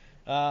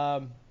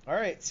 All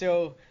right,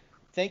 so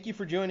thank you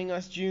for joining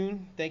us,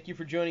 June. Thank you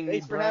for joining me,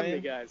 Brian. Thanks for having me,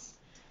 guys.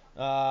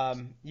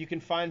 You can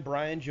find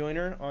Bryan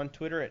Joiner on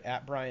Twitter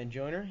at Bryan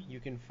Joiner. You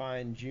can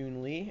find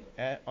Joon Lee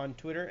on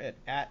Twitter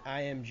at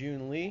I am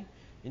Joon Lee.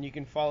 And you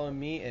can follow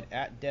me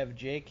at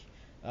DevJake.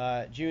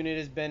 June, it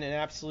has been an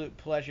absolute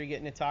pleasure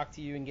getting to talk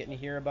to you and getting to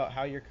hear about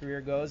how your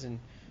career goes. And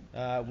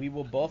we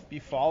will both be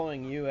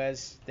following you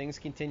as things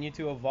continue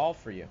to evolve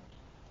for you.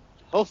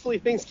 Hopefully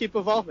things keep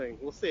evolving.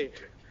 We'll see.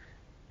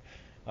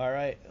 All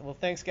right. Well,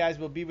 thanks, guys.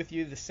 We'll be with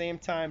you the same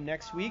time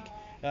next week.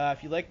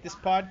 If you like this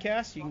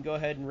podcast, you can go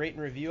ahead and rate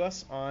and review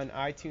us on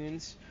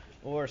iTunes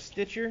or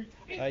Stitcher.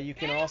 You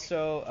can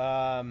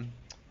also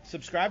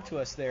subscribe to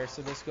us there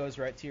so this goes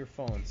right to your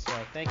phone. So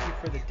thank you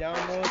for the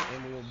download,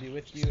 and we will be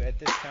with you at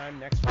this time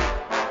next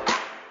week.